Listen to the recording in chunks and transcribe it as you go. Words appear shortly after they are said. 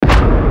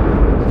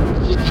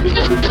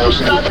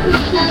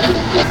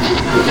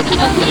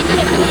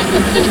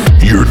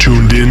You're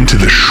tuned in to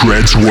the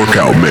Shreds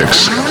Workout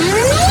Mix.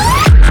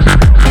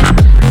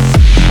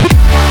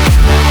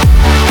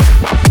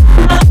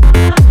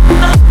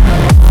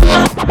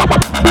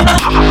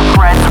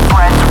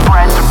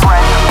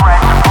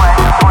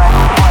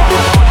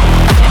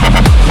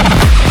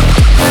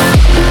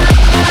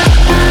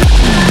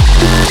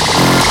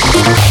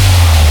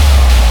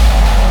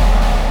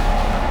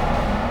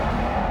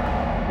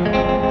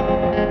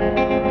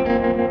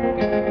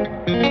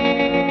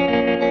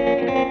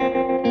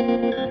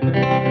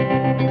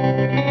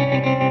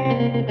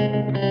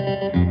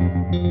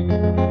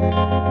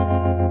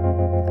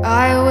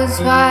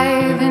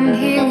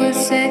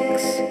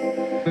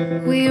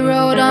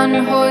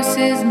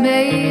 Horses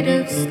made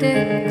of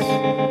sticks.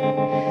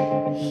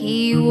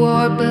 He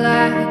wore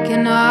black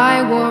and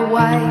I wore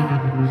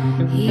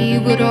white. He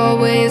would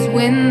always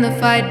win the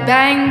fight.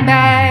 Bang,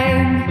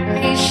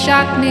 bang. He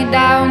shot me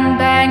down.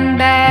 Bang,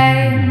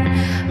 bang.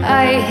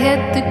 I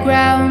hit the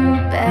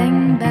ground.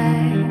 Bang,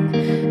 bang.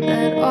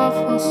 That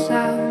awful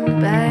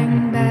sound.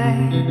 Bang,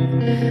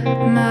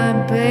 bang. My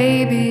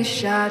baby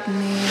shot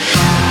me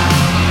down.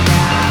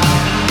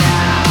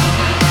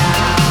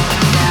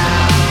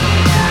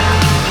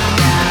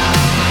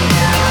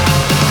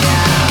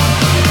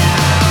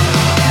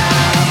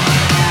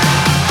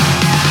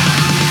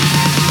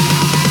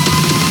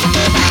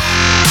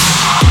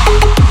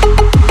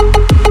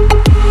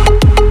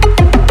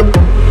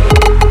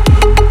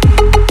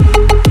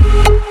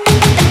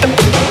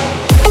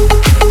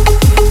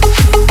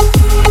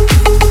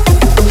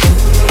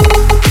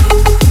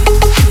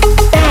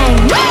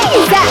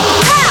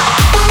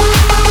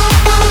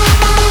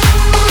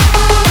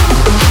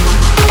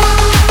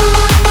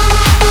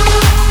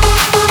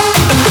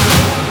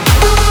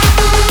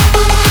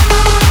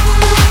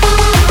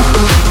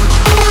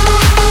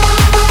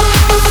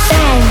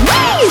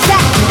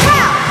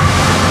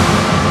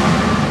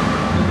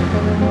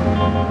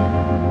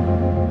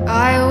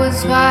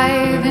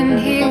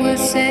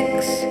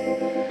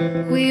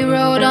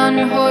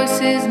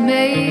 Horses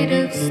made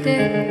of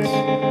sticks.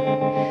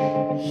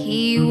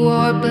 He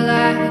wore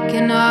black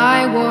and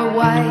I wore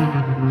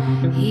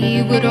white.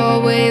 He would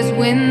always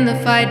win the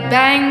fight.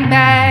 Bang,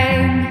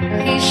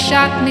 bang. He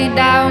shot me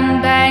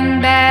down.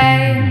 Bang,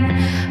 bang.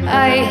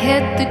 I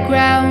hit the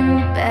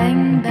ground.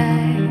 Bang,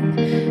 bang.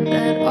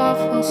 That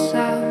awful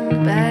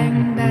sound.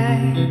 Bang,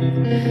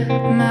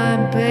 bang.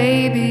 My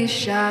baby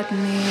shot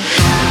me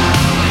down.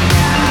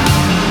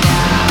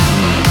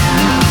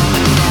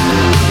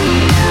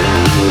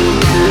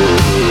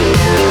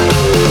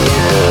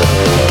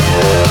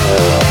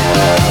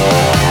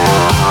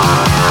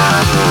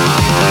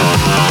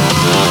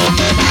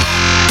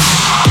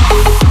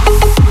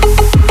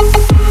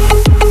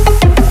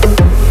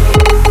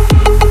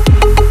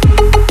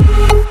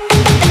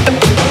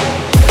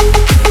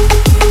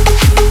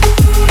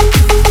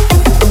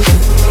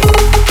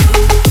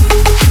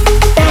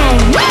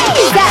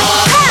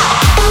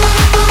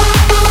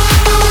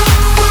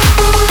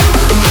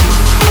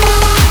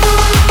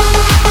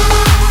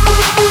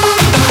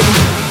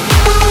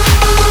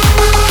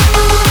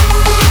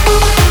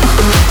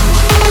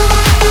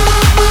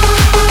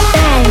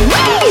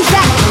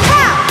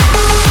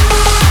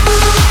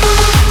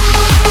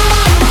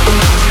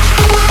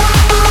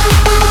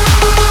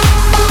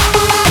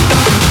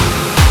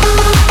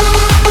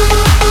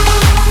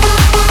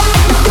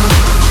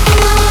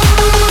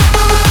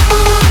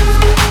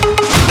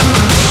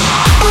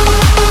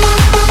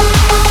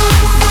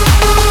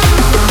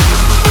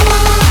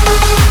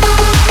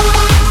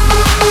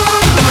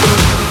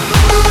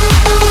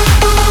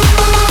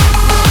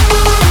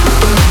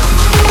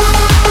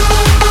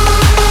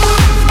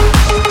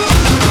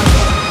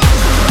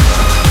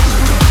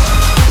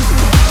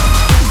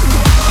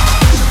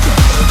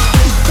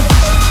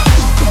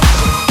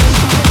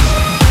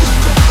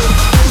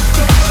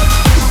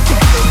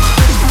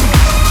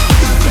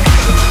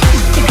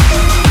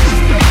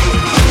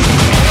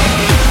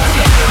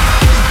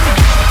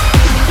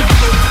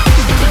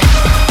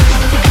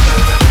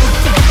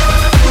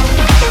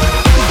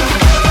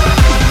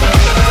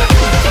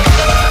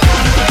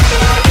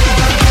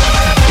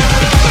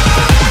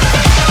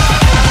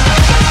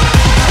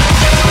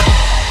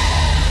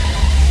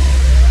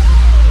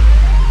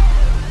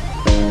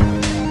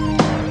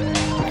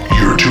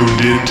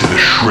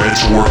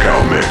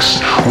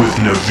 With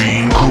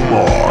Naveen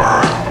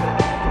Kumar.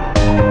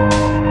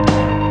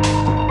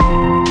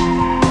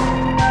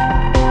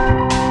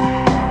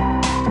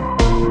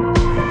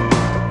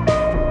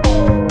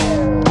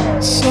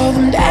 Saw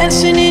them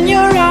dancing in your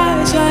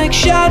eyes like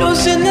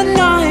shadows in the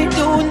night,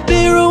 doing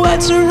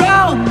pirouettes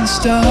around the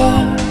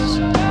stars.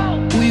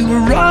 We were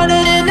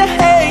running in the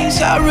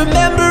haze. I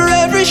remember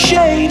every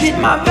shade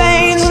in my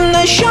veins and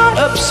they shot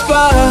up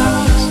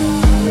sparks.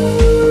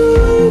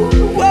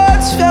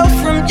 Words fell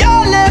from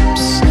your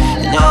lips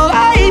and all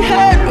I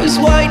heard was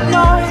white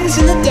noise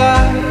in the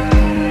dark.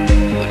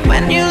 But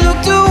when you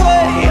looked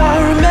away, I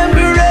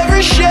remember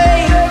every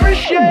shade.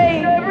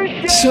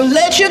 So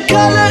let your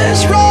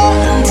colors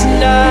run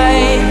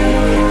tonight.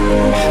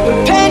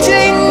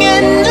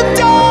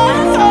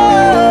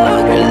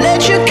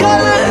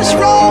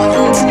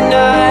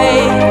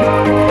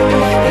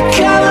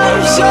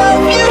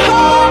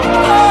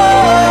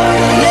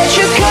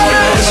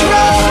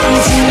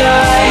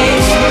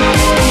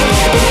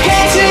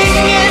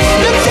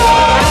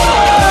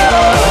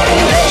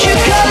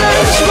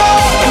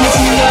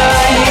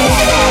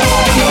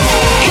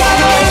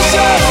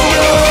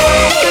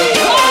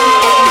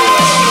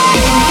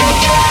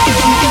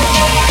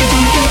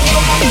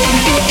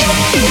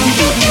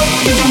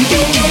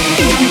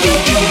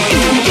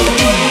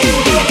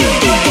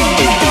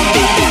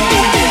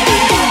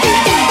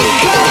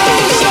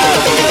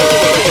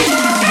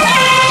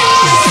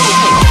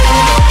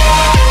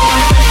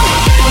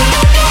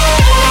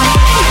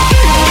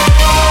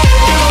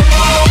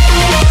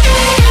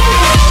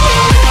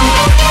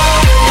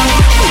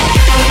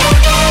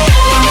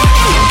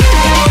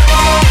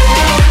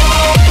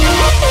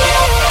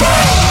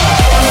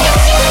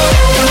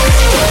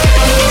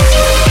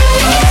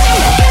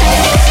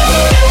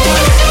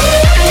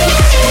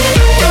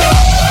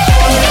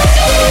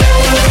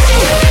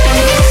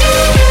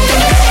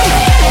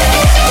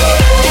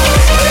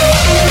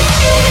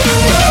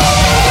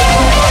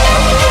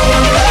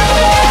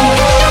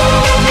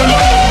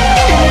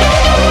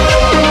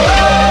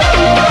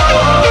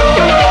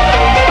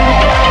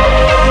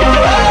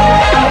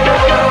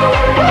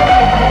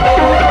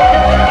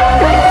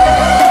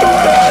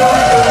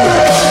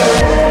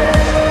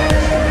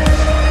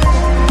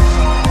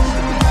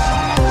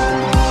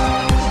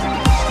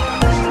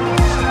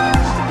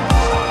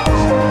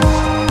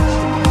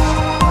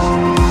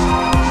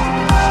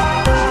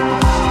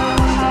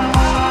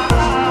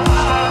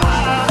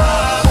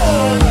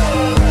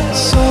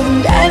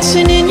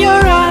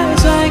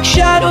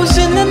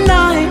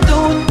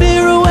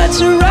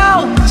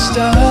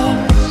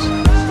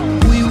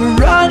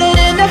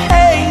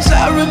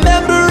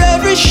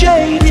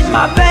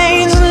 my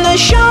veins and they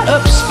shot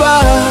up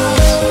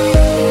sparks.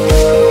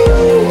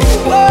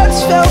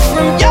 Words fell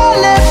from your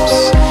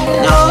lips,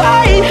 and all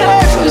I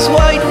heard was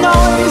white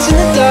noise in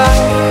the dark.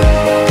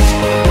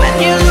 When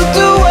you looked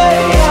away,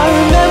 I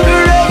remember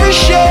every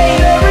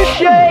shade, every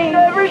shade,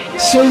 every shade.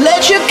 So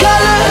let your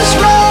colors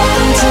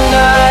run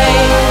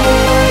tonight.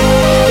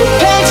 We're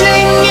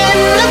painting in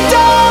the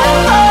dark.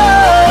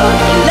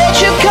 Let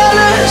your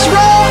colors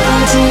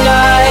run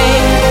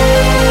tonight.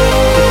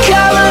 The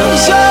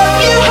colors of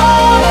your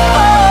heart.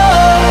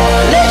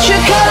 Let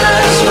your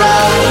colors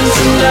run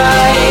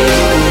tonight.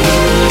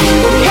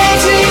 We're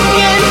painting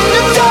in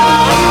the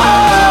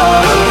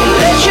dark.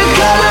 Let your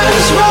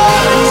colors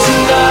run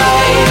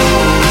tonight.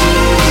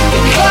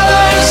 The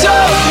colors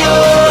of your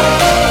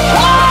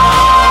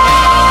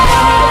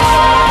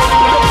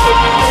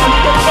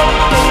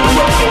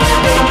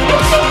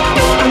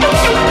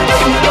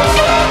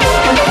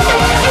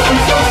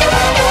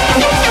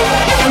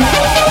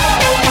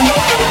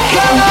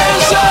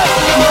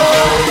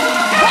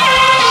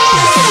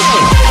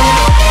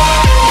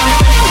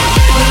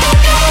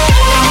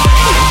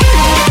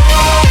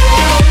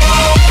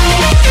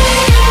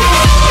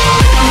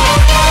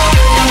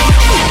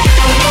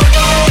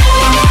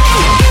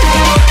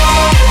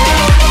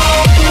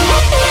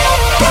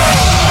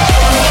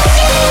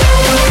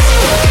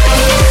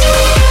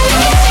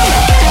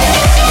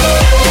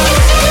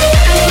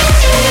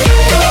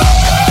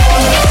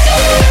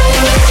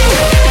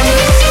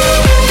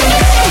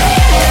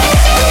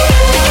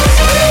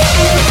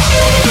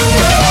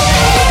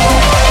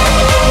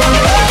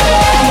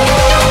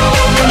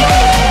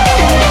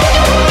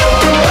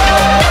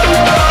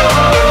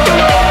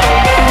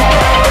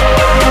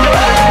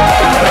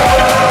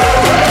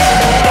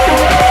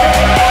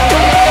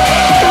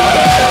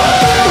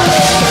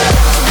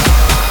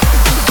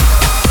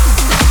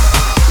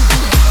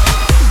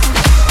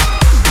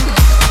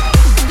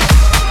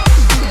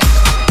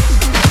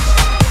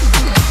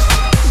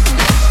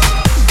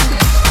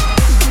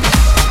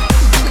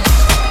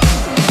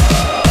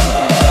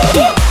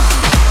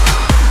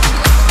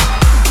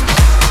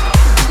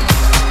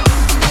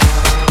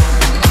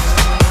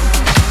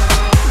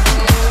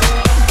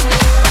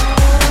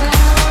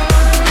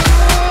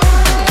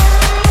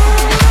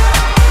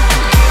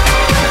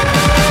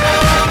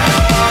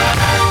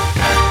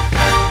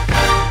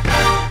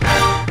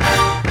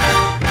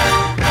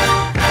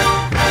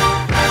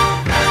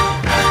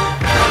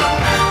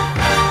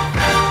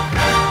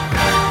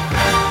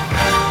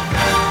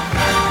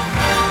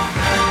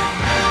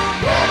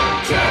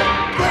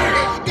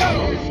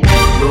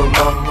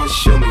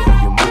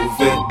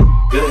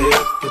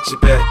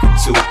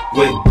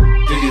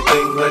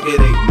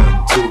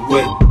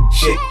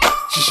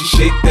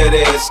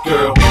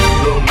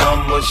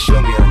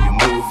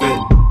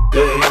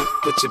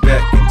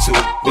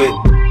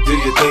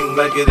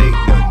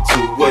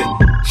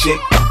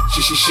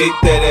shake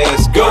that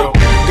ass, go,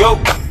 go,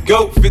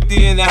 go,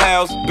 50 in the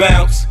house,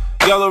 bounce.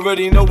 Y'all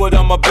already know what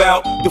I'm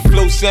about. The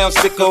flow sounds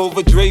sicker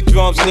over Dre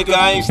drums, nigga.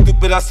 I ain't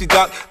stupid, I see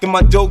Doc, then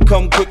my dough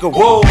come quicker.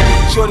 Whoa,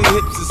 shorty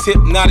hips is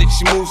hypnotic,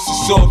 she moves,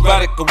 she's so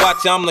erotic. I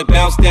watch, I'm like,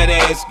 bounce that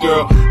ass,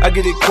 girl. I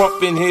get it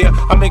crump in here,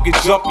 I make it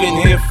jump in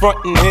here,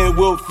 front in here,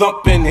 we'll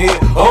thump in here.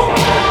 Oh,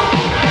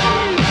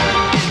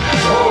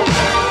 oh,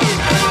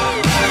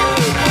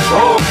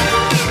 oh, oh,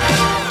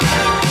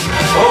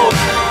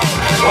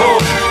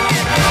 oh.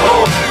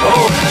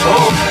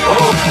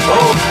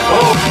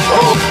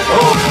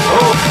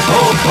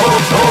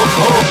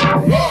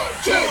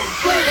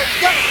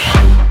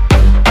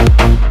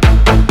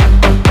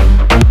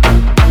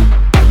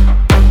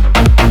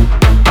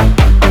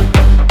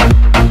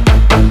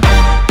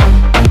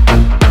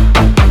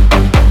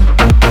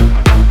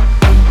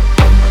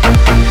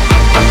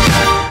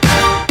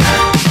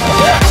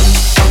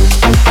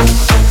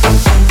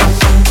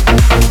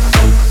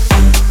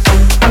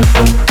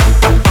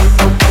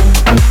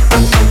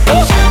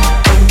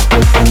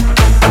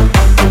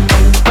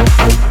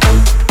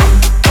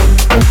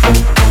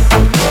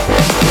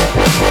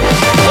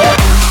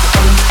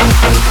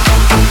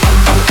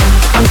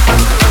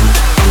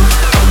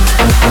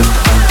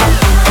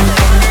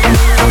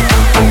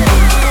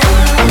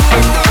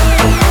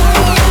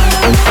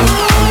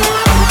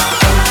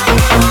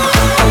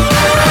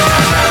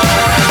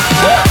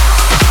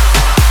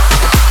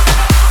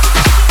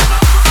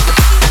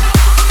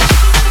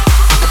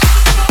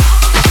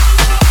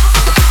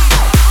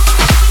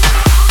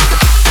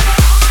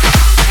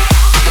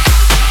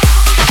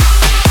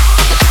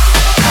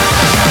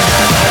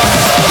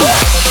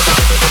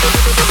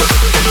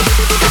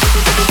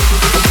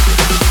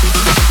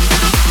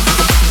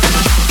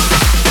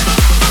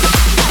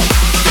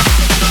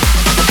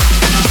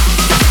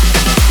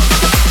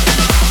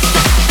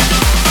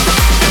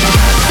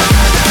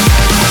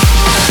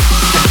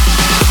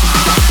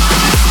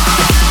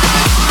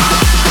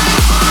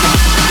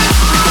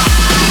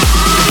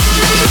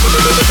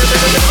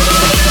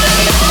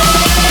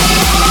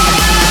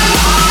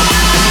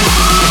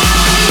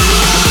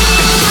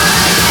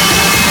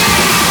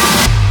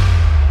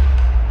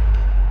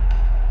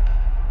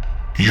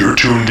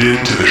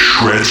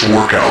 Shreds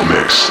Workout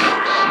Mix.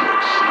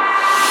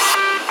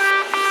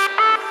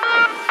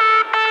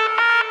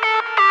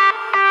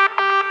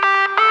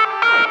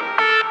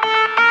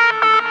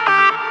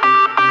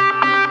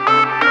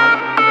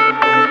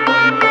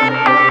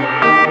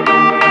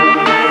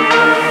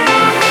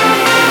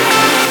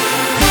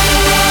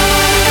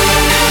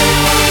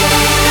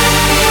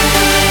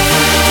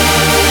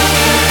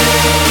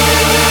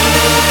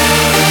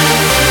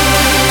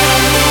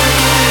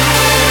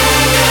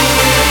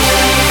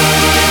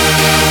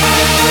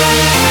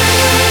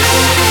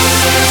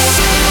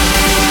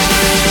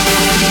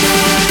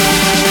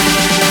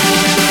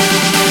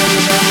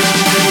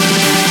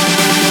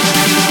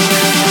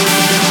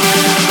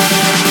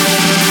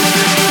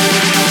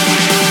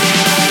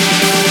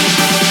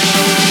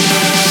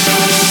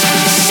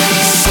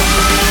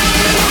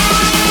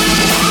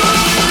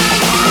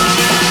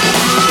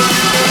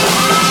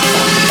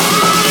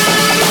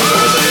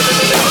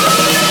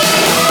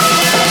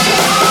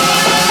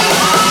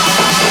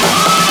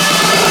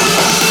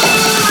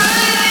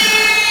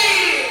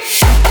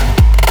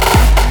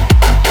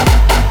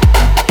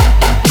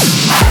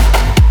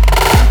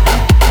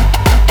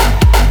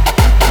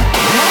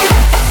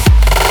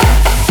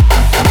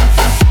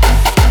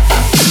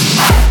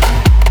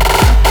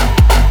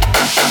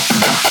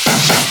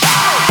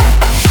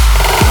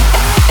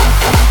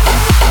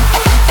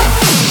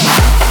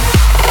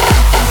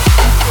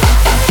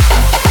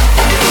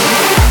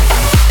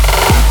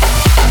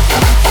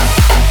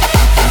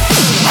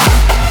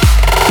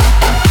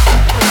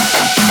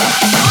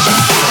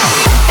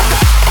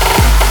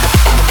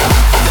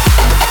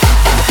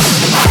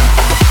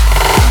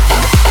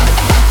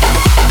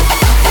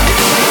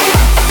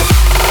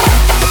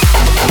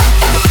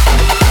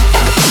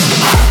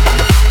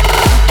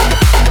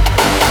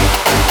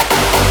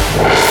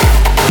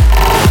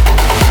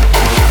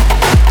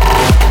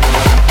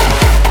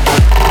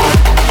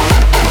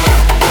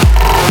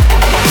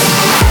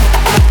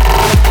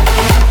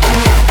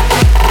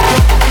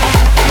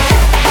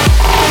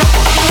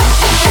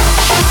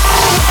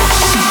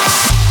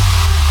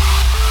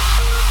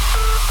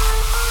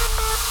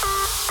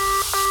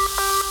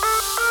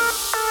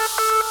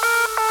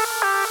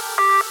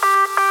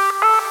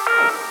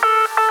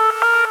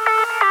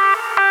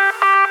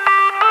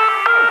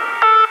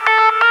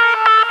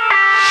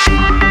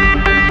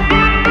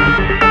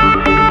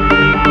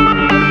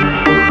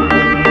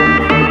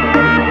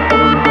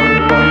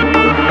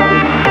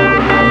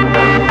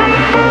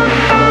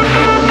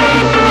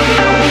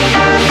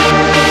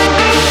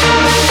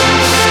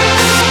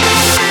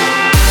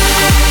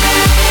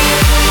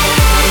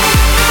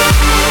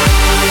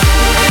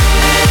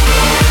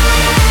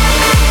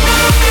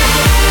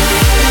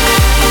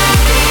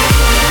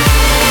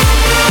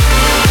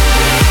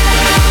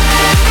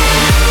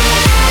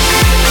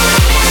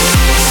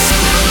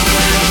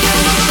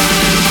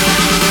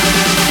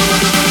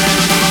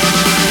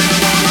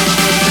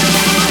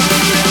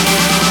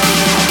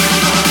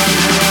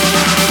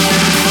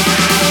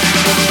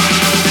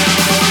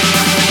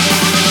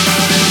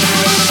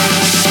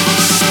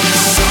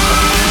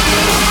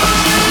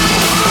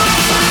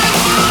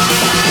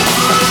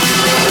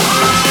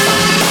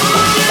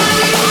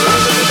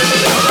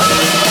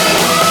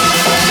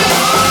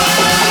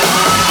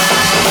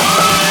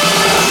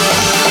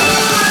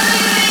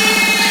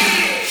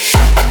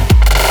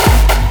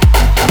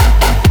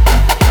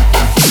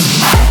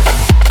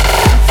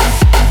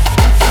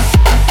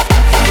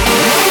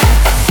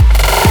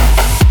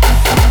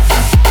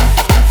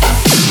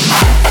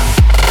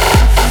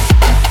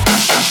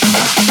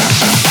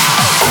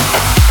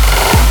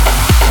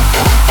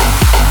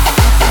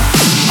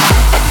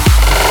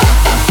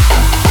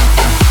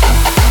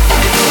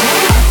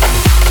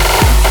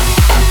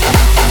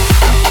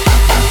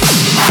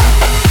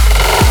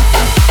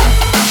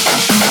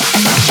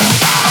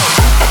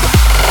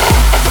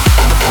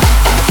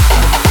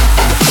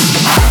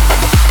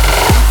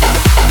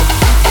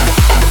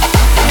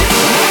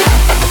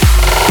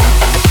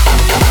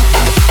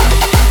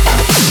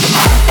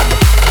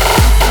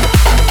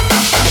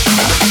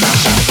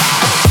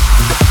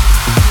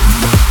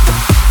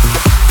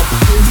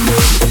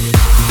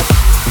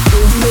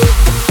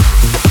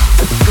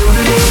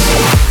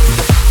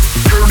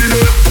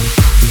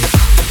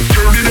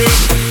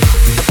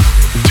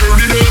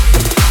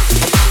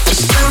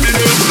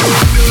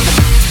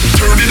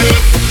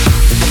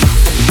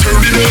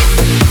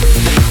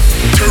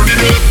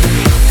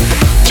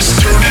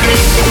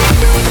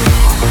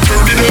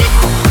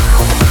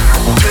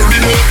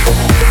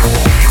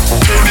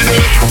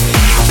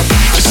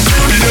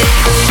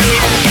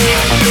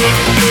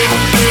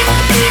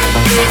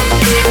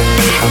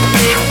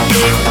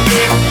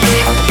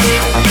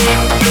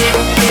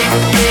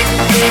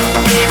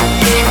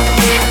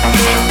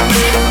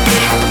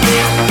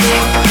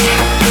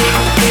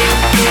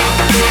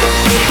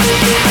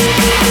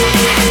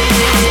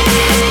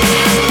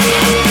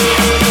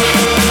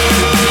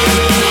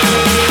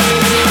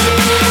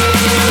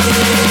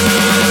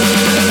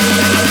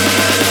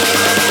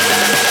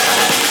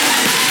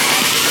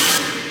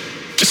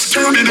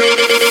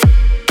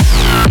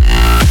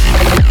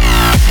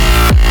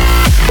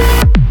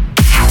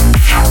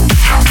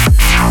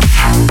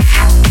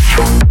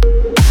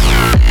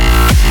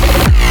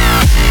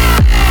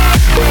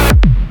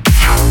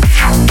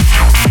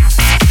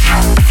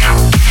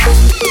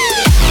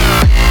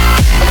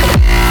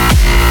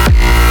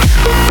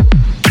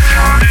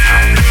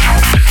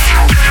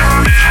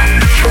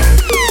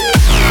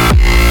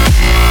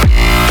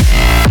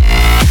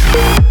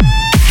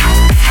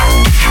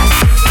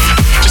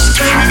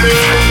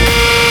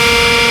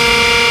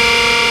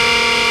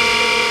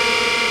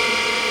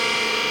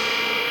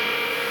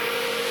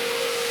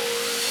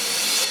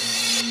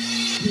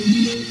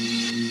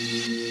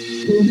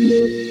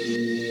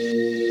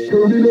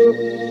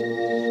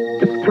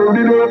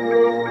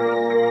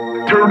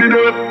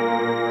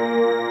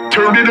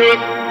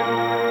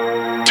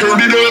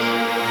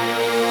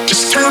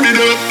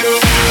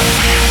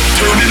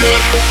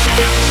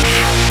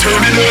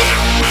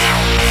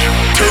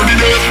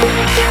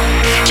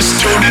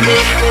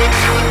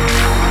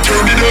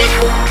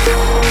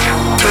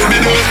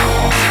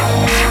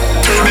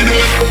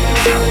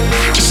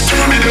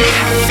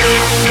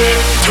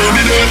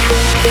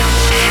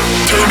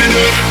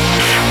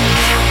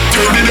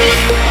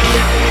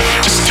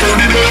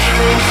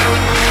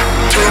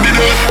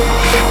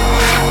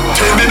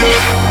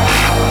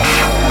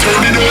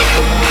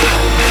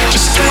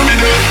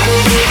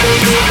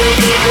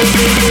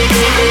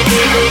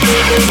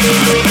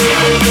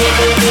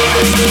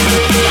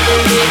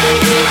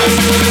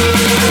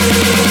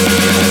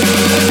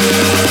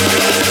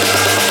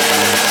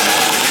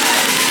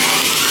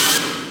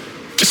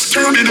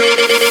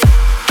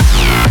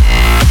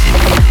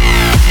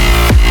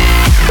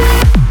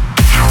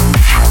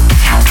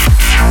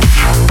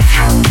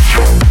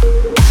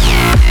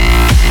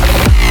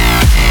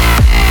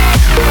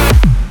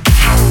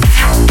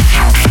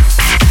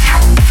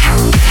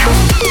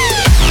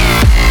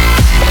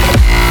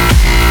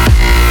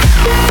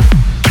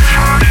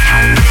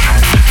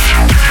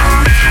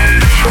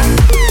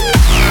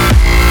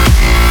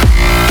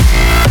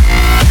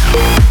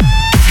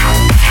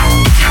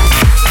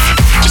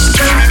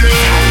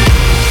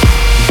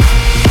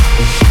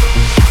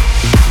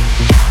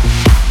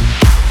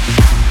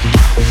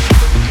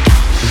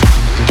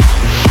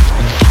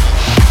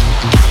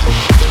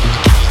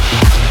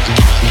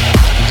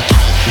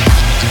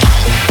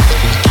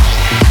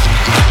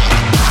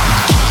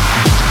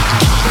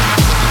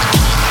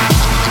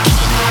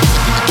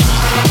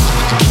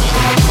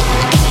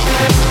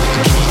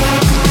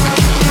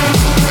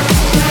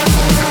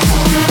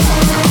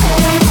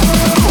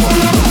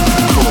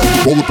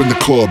 Roll up in the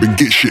club and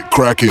get shit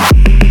cracking.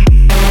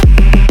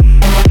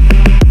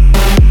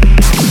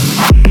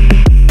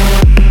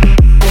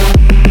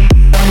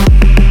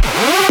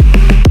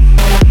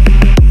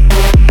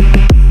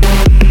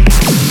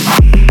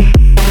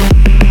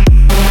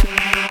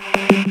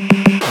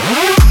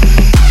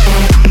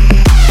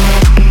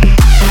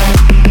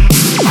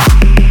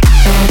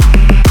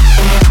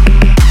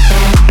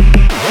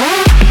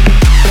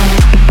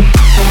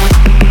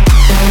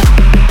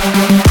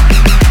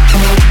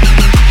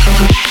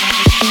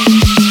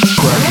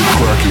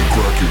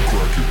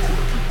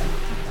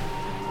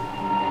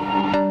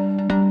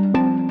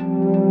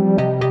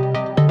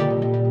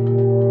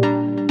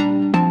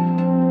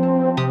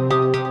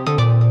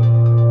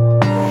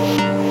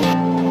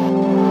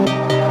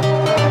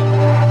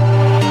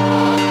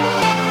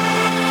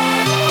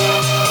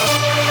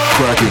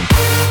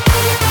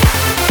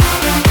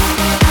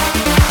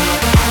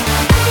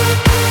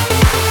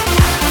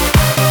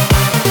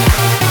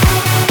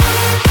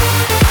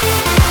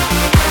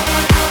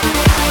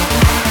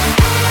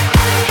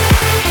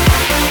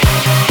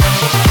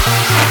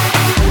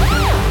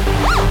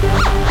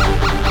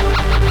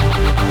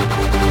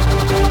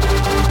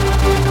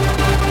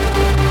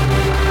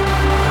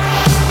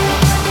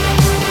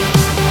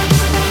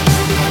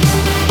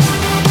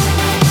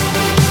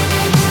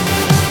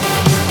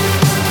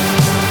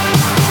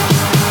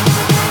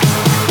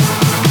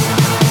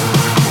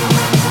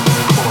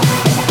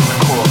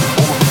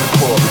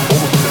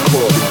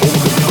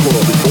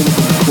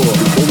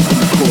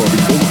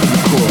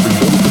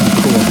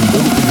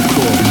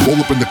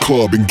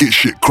 Club and get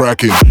shit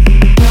cracking.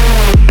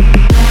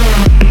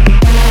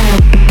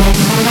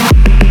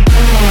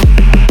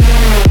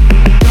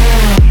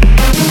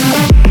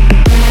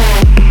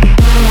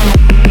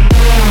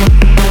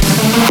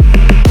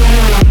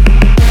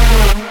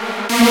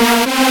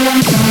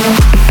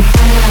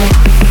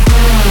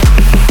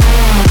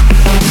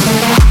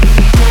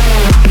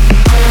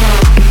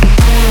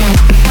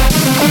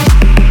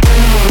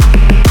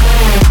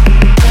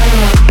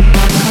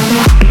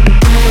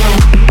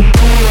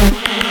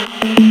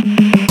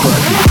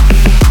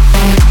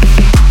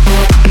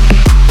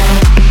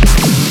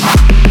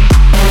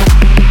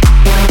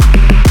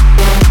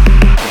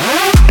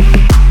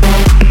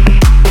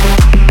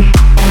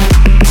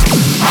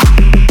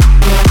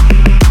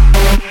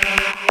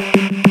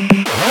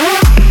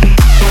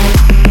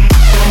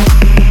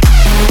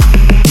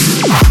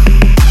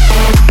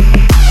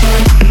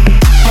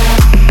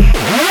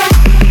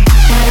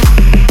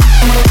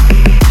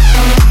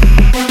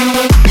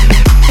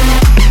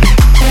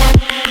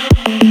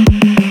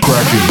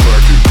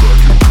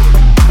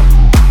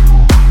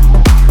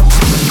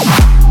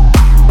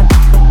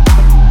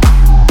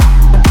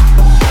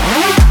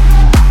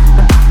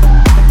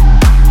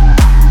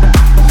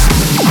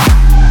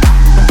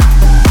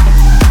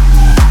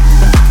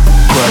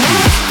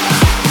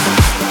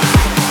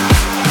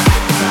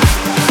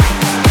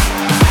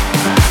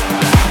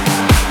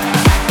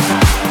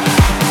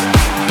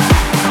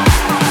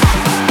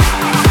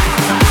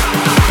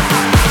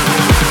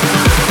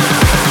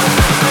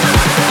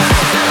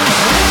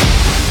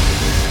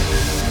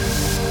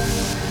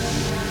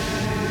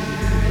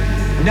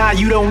 now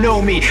you don't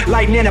know me.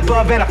 Lightning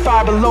above and a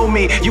fire below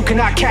me. You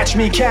cannot catch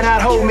me,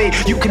 cannot hold me.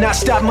 You cannot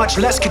stop, much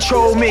less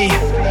control me.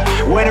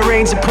 When it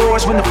rains and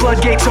pours, when the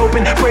floodgates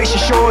open, brace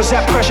your shores.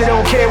 That pressure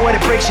don't care when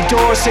it breaks your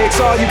door. Say it's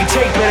all you can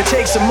take, better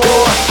take some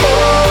more.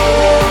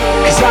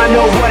 Cause I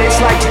know what it's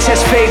like to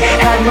test fate.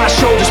 Had my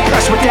shoulders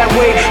pressed with that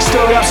weight.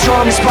 Stood up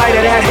strong in spite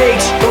of that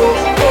hate.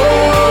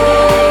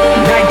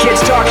 Night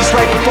gets darkest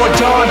right before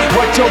dawn.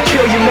 What don't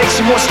kill you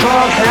makes you more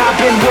strong. And I've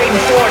been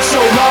waiting for it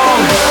so long.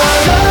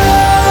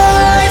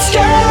 Lights go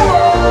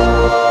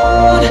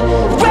on,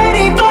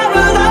 waiting for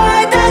a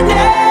light that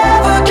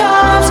never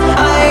comes.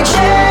 I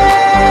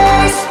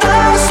chase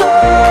the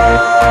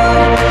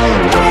sun,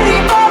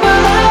 waiting for a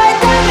light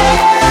that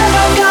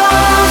never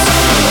comes.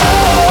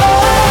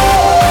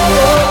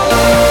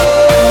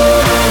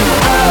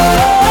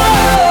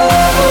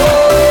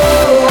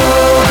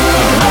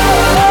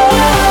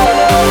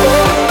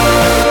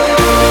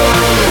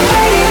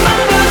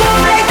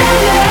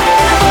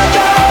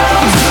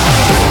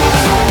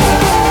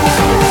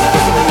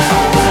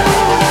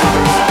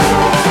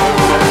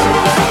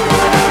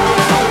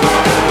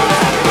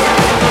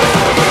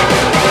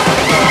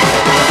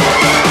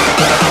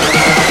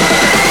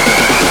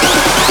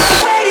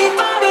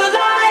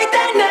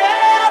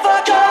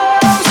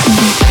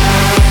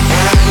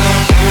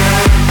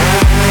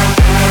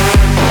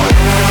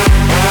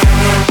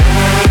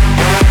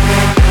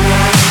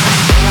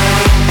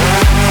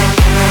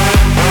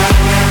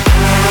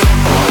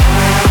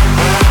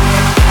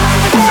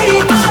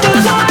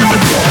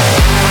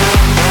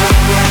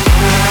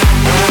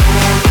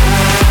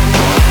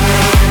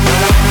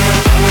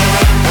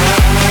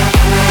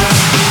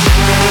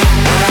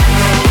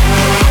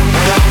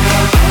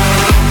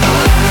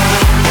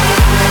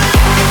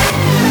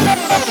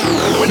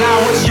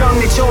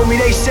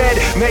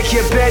 Make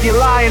your bed, you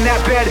lie in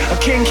that bed. A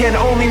king can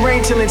only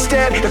reign till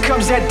instead there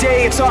comes that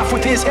day, it's off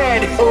with his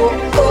head.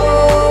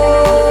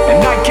 And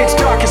night gets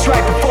darkest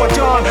right before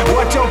dawn.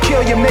 What don't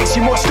kill you makes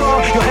you more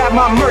strong. You'll have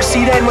my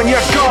mercy then when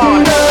you're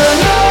gone. The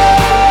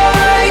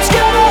lights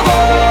go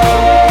on,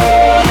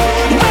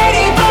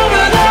 waiting for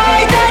a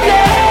light that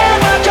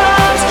never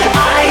comes.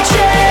 I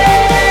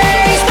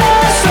chase the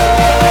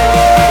sun,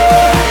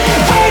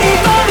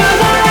 waiting for a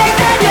light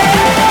that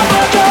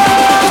never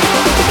comes.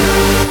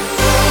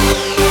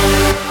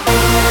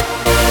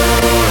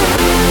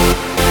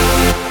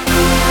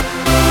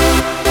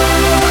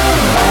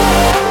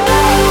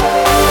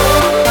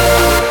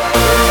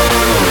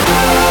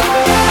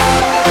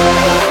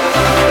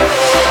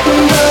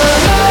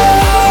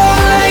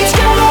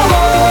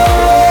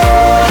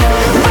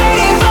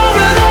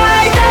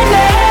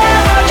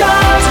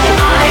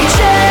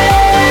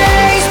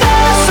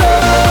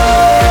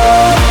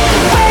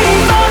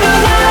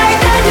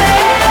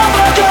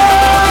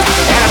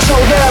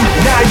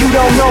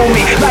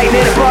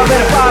 Lightning above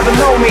and a fire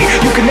below me.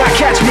 You cannot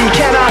catch me,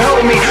 cannot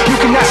hold me. You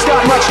cannot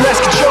stop, much less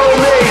control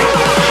me.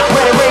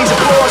 When it rains and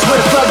pours, when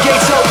the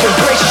floodgates open,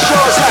 brace your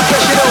shores, high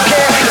pressure don't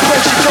care.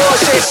 Break your doors,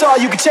 say it's all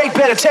you can take,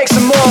 better take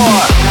some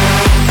more.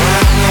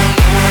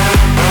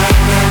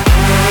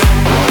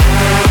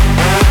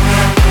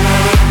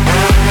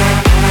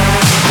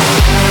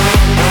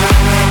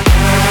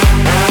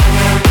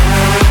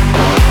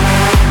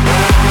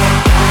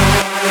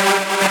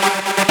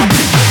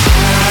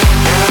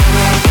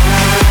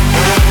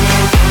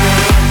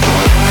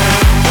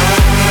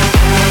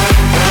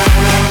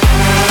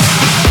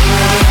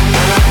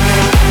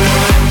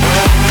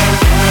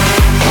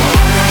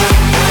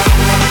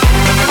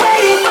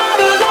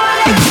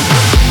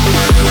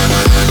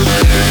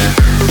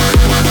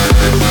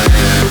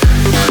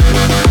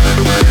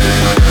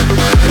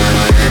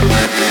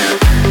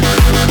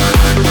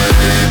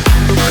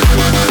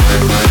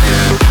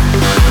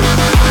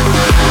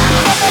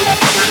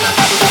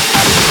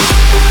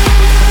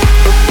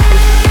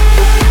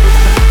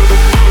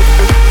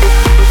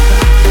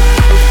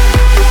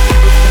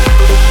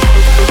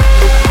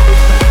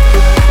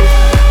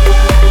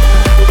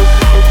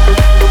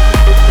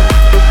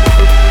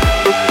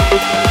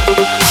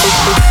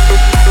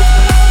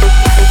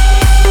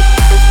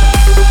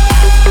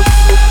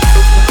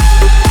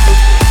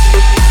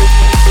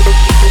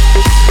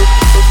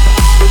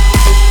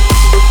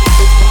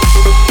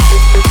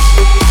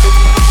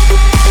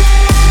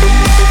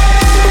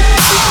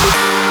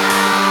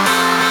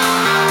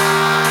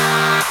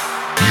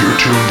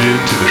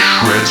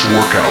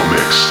 Workout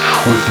Mix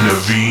with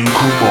Naveen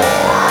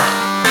Kumar.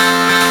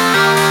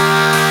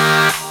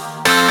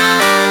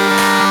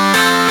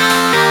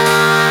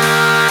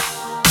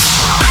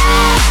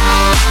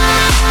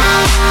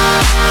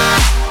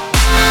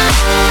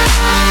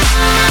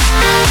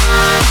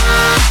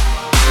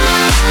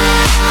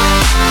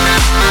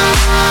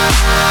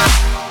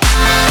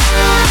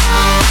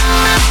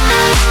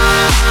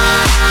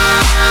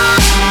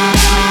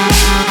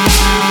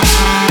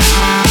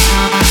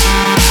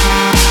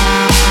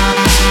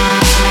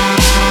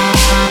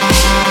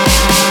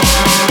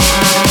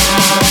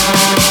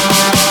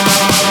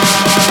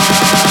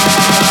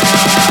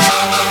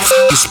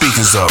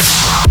 Speakers up.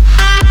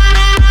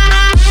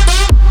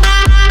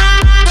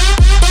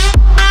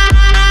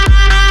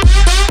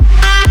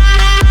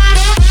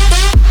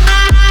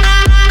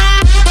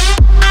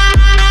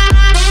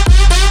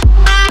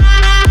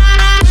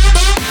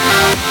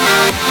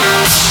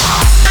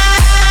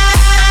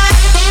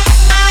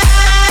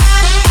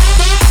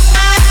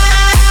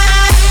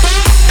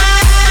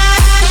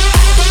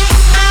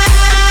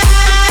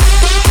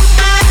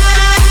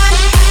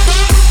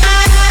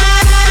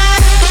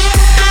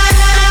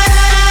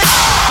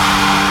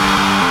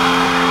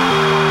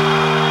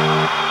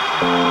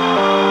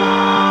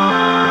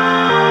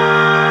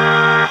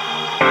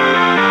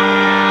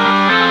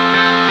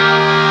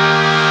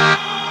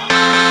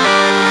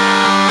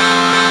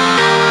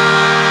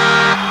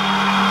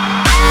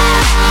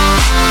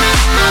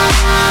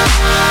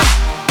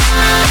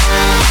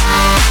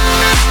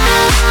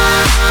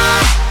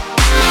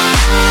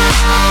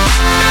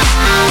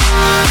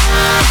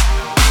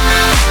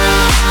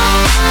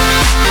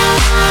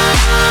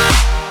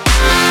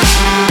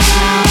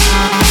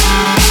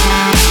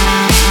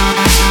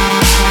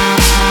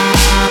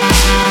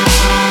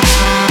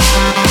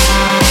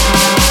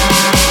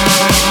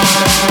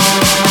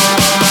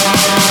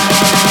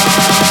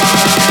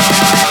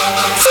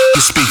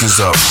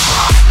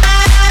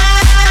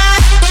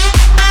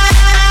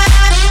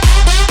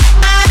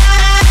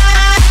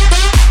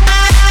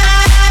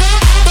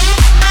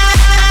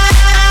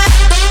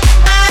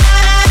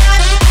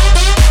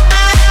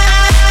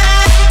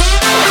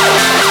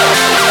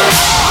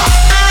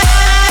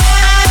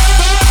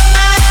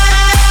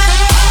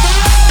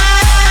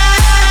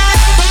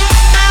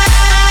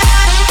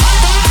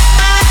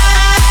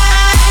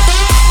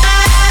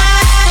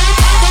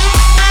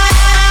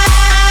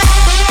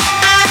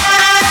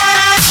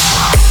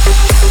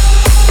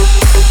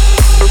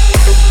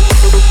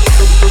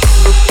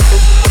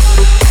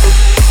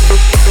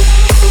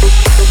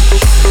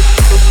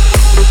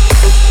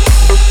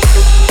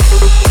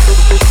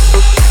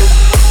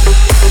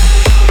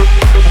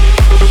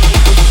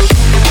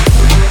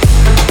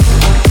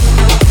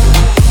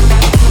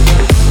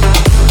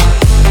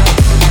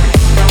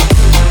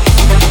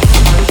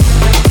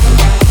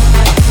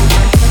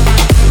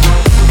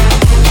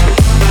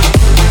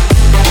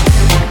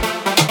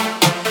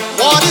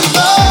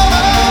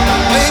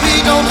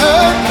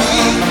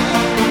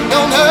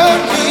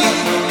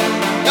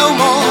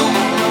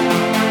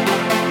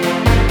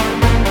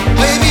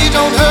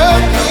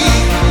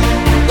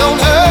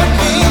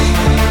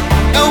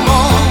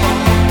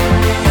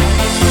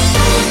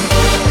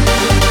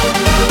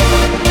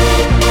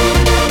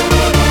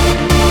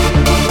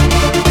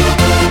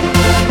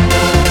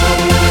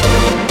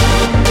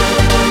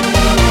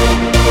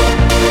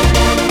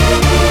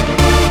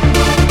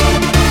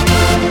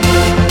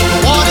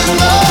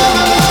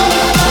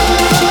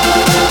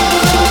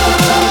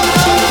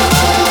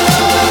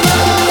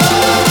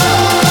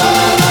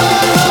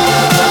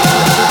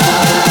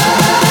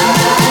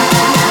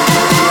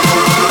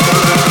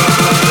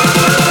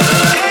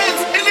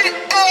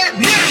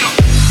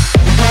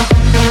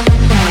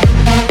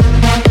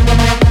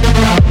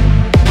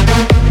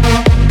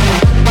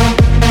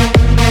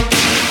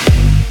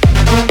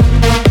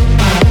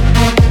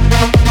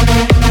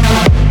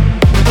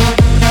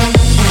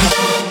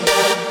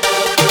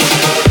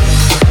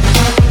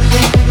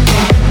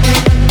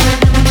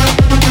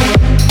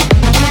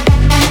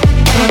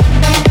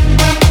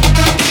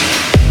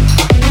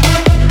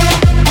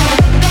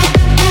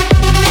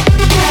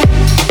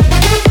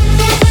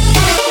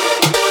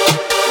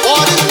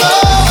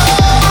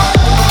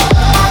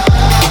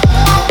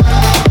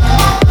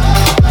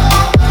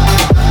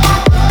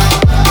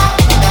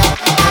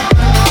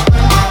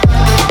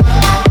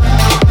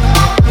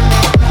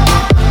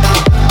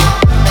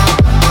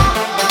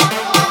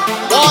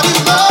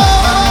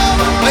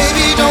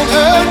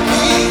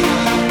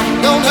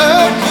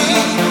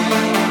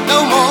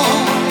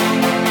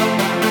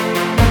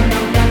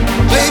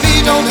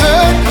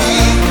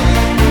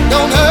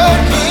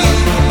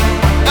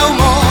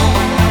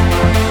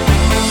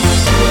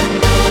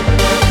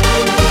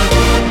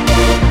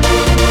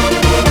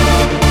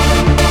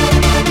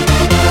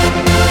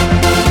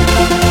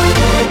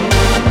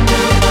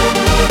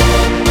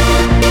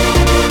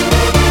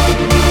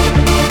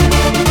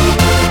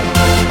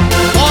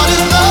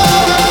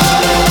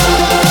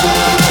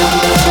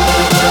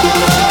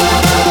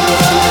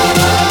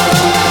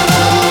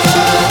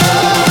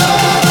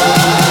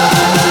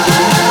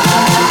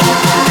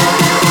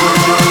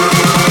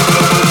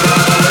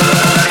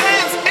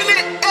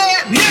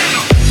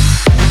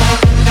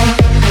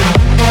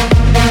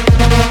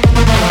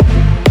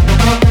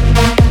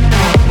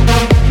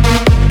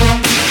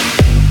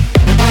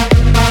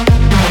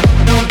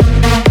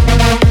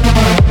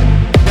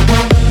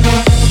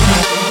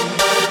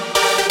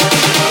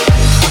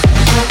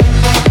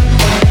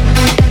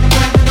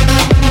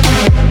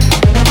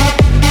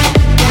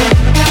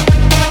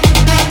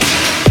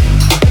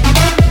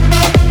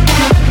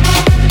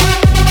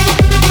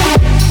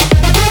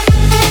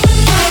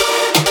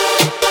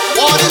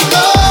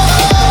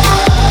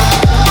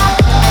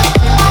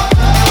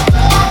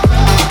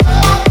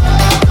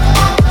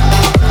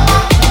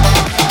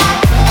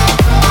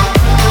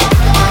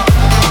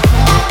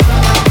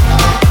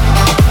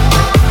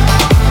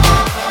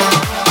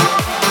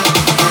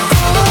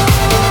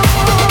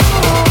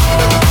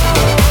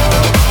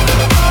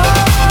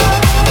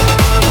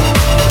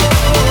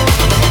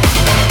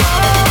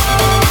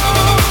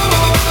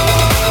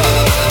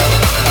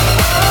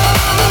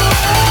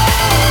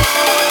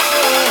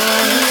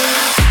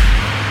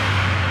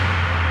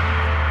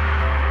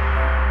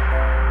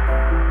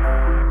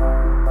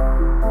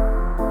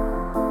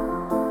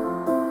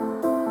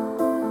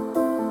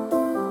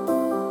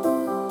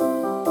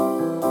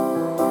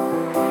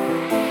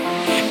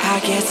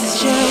 guess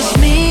it's just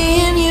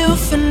me and you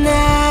for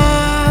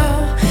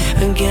now.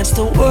 Against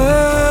the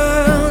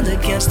world,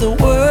 against the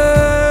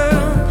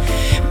world.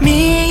 Me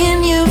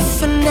and you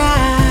for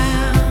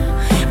now.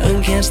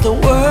 Against the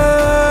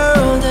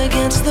world,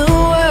 against the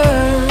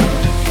world.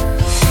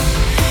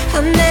 I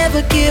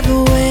never give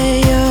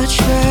away your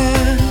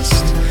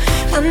trust.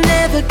 I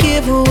never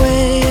give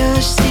away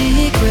your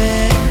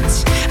secrets.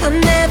 I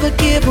never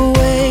give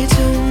away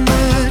too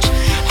much.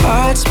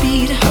 Hearts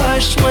beat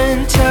hushed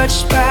when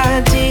touched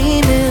by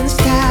demons.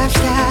 Taps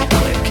that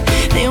quick,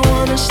 they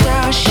wanna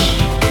start.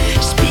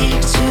 Speak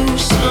too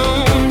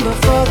soon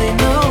before they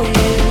know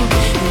you.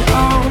 And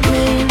all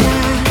may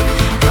not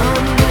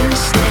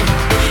understand,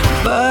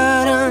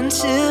 but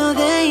until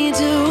they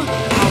do,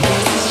 I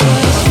guess it's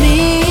just me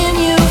and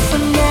you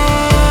for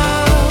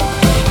now.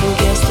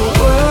 Against the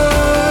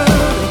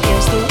world,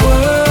 against the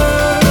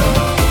world.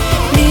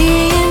 Me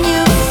and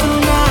you for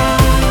now.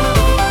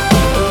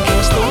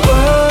 Against the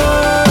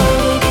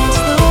world,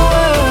 against the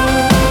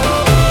world.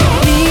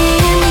 Me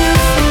and you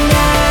for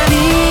now.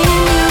 Me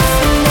and you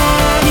for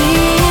now. Me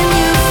and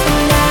you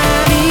for now.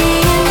 Me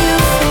and you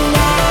for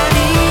now.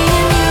 Me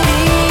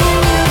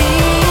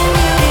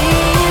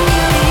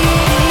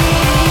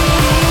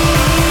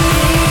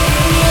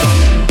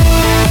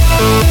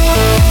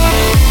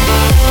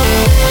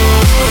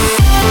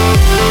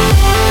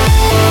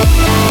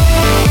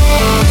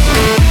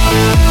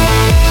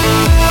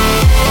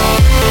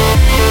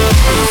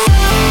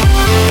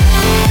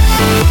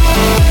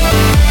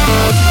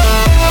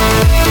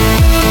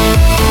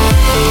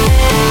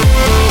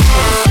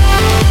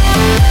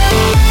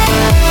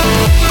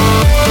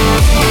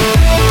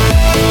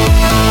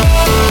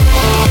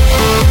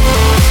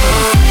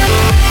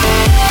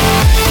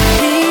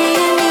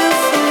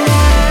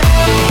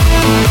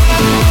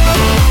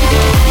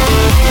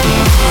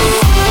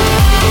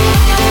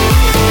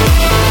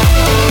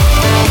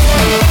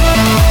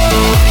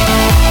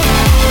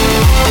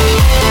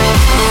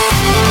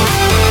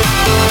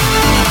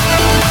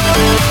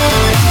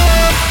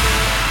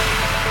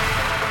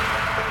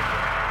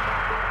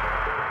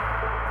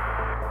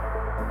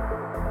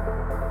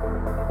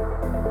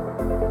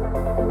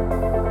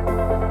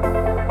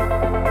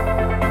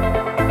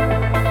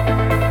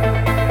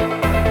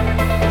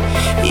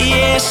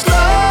yeah,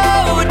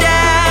 slow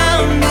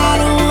down. I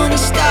don't wanna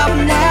stop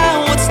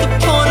now. What's the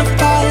point of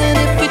falling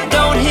if we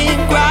don't hit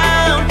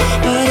ground?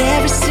 But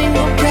every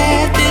single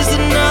breath is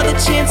another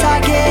chance I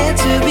get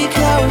to be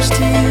close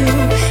to you,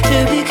 to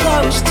be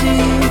close to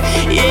you.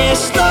 Yeah,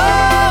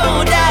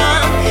 slow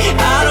down.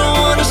 I don't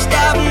wanna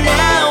stop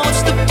now.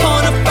 What's the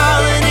point of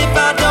falling if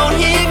I don't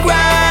hit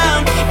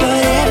ground?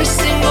 But every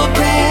single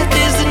breath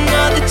is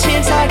another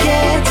chance I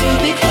get to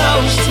be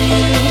close to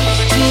you,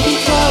 to be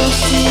close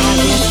to you. I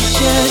guess it's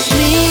just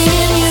me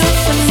and you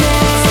for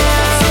now.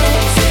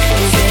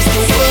 Against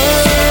the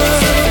world,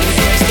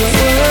 against the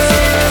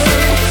world.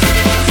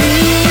 Me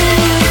and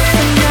you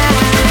for now.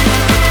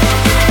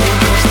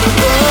 Against the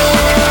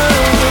world,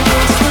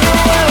 against the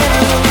world.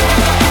 Me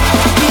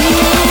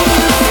and you for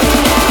now.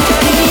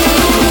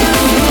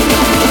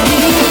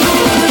 Me and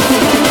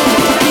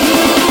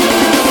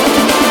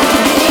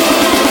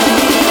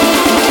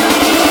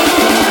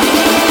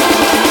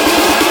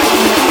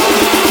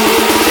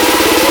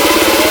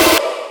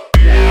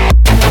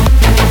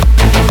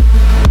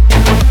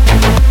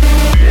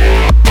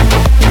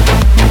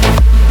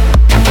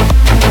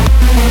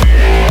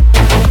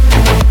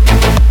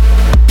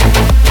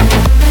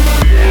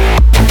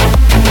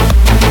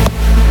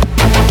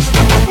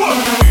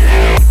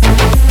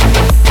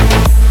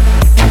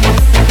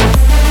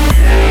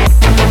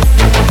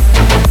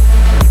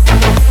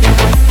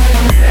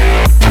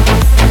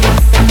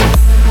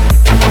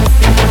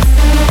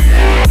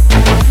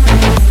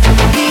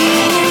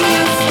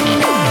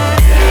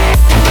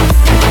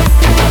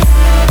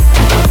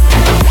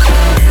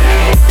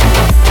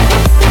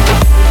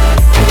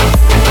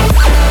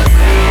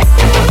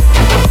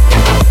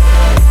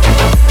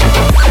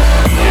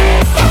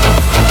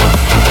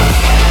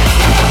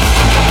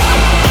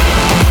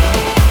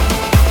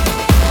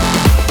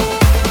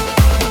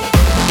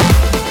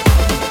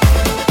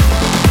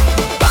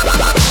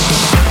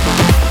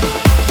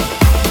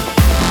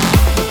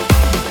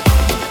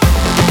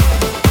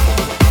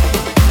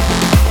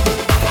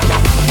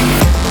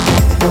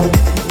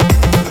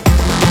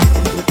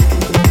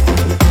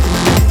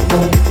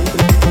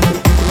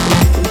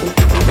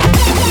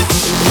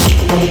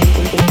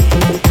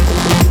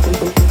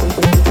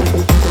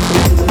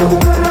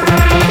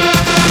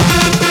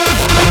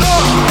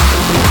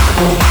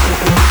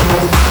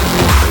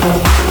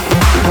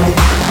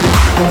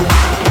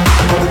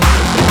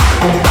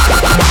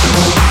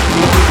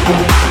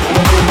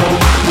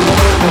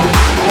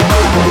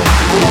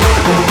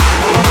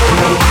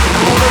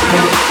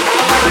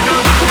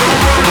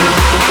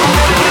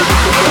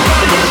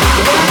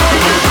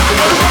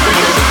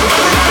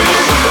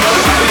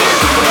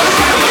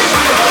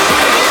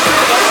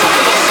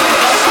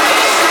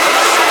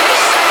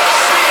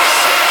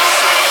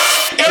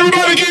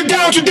Everybody get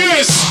down to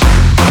this.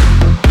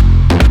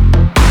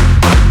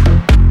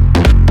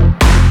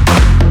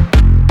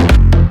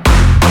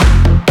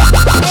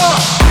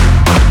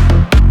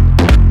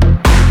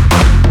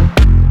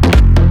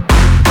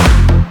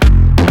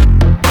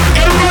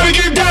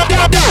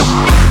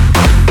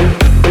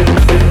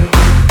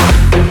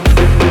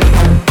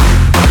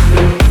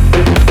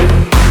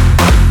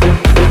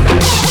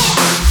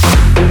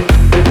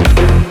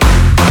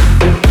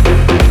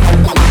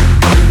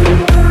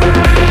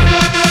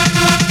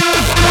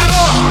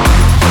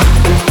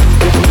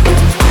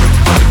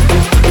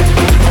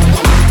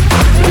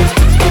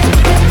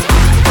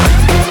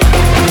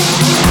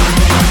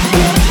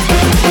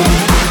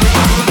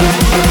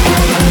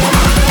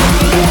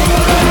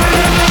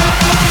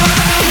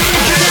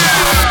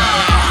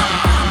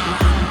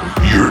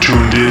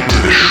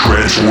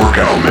 Shreds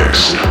Workout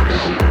Mix.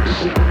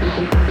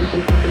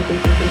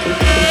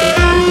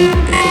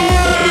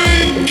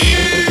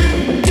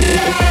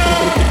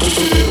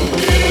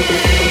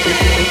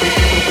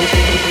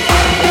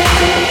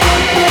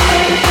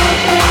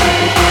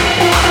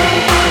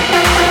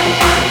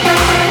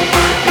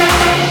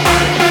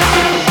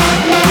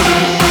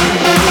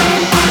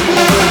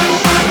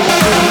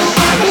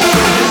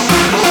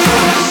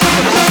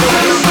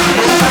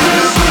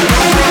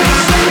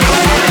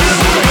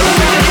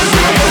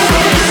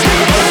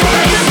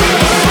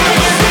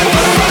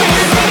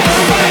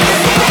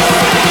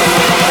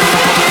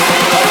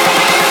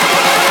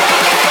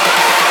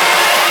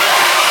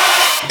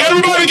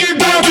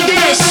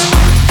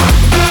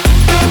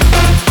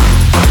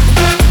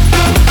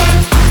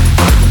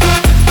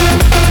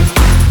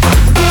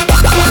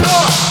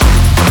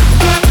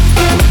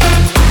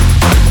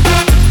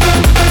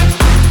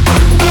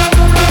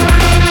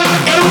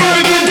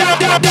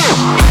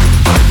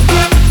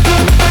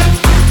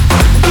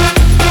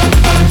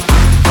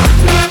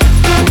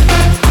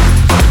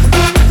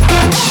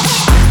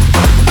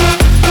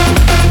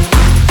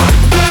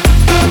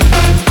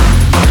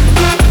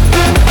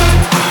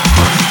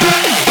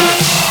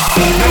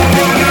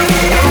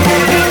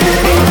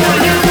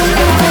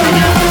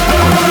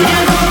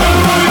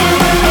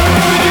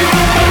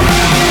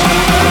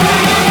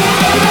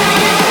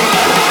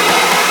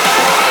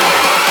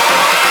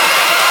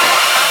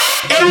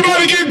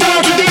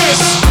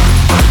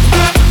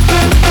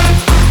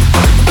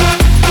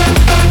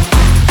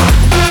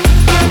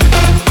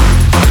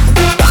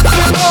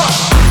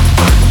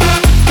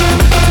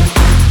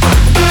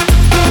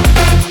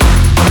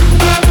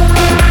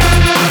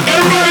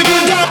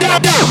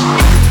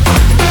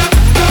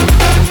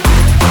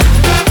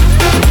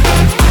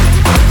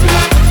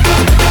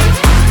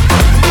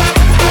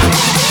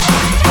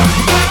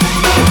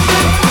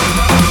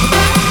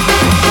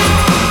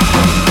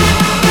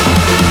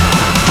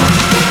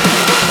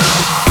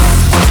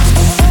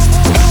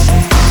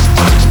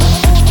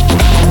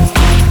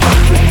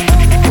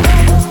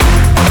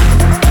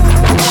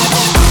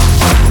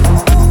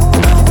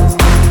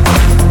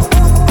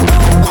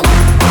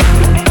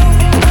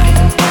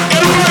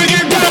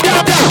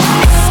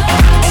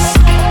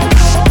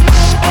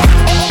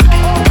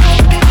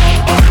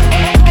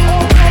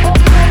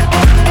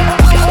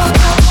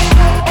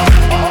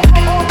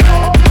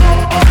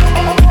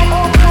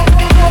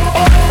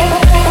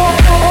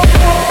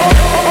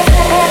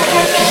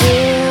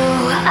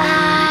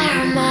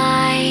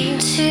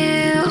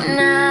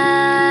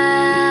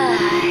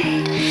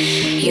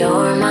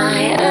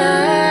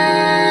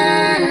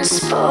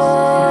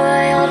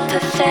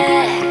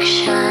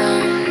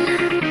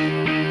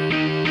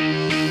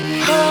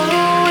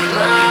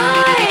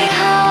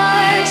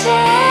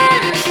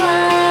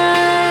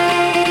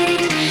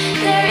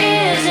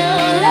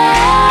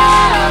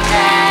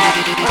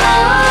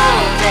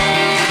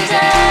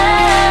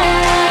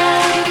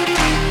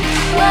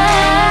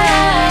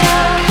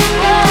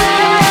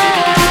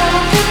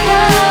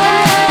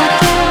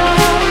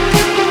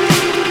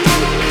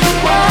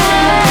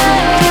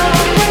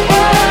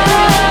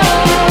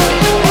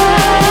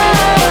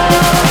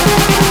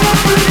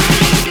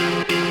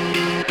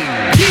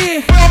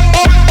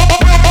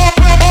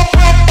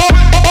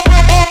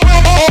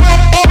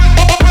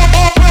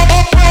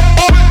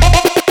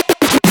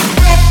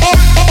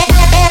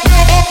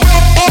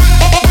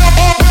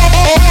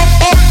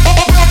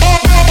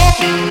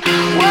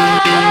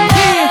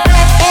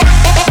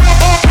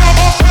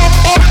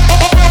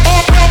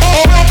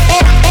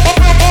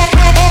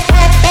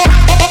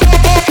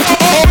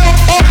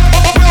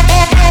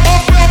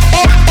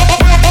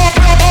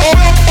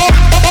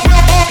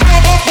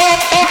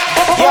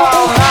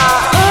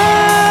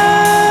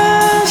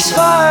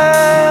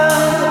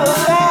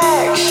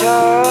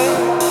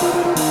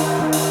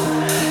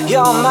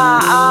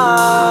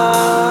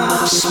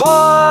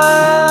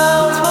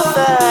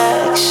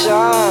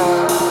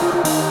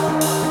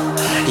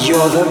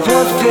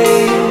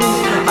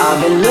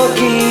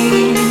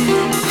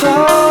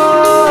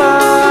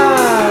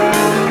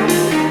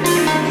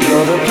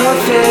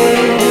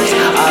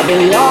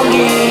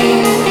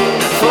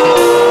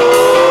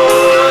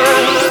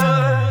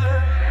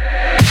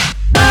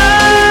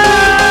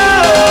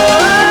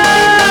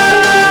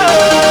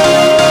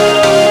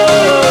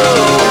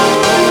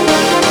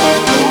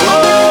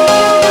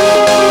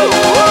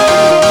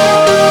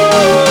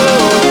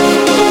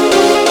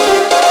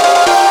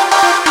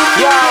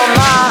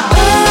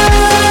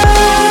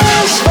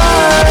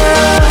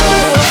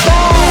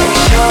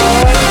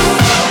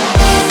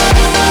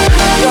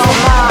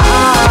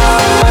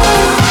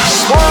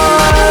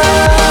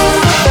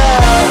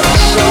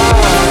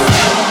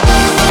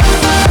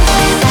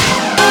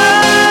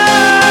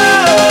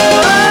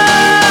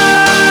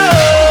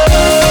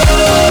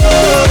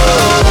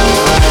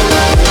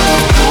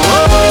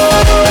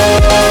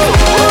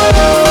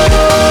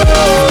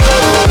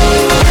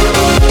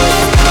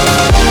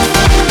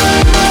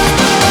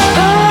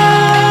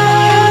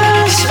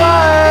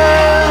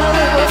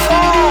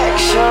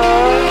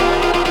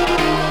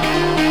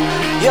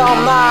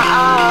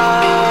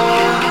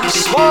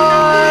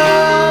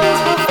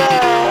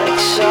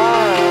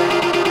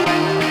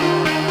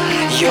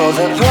 You're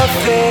the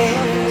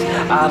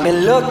perfect I've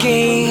been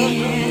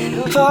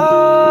looking for.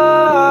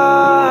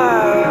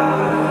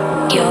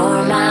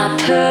 You're my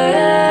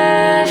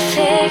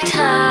perfect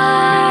harmony.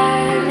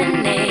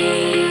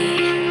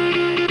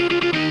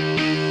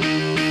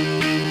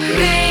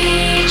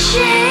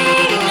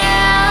 Reaching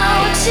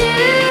out to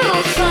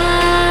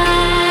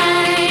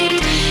find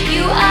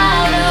you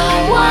are the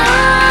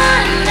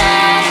one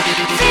that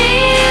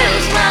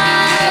fills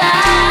my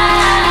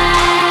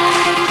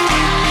life.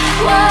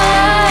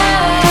 Whoa,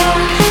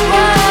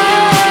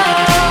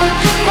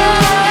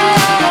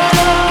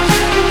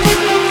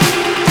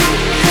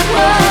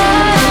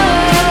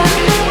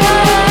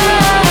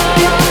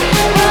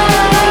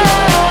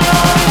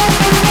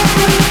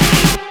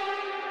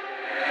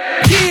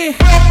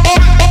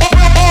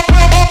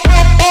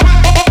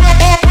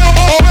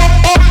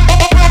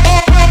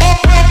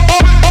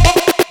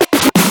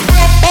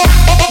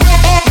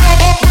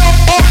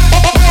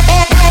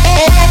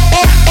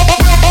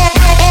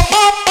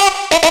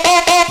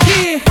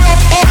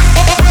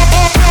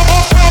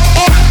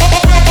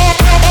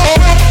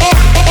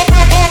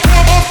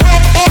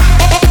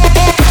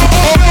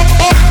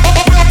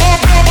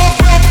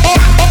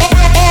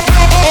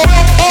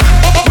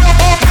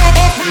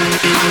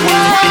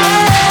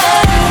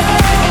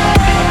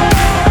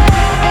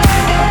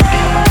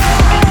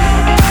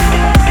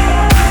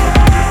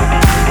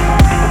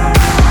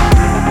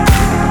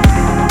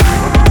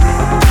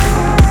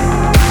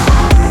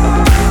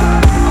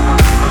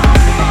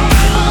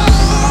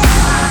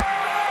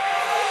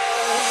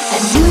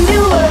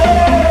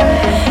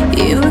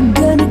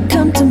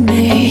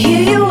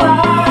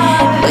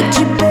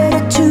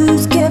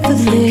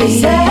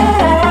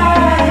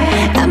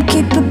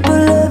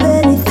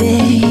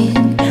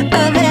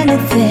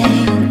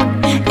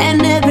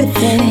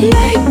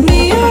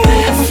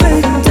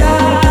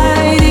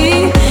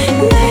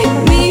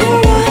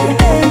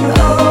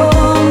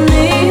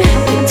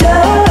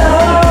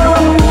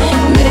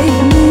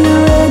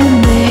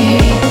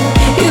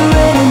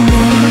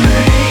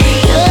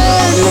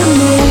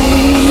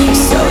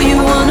 So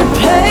you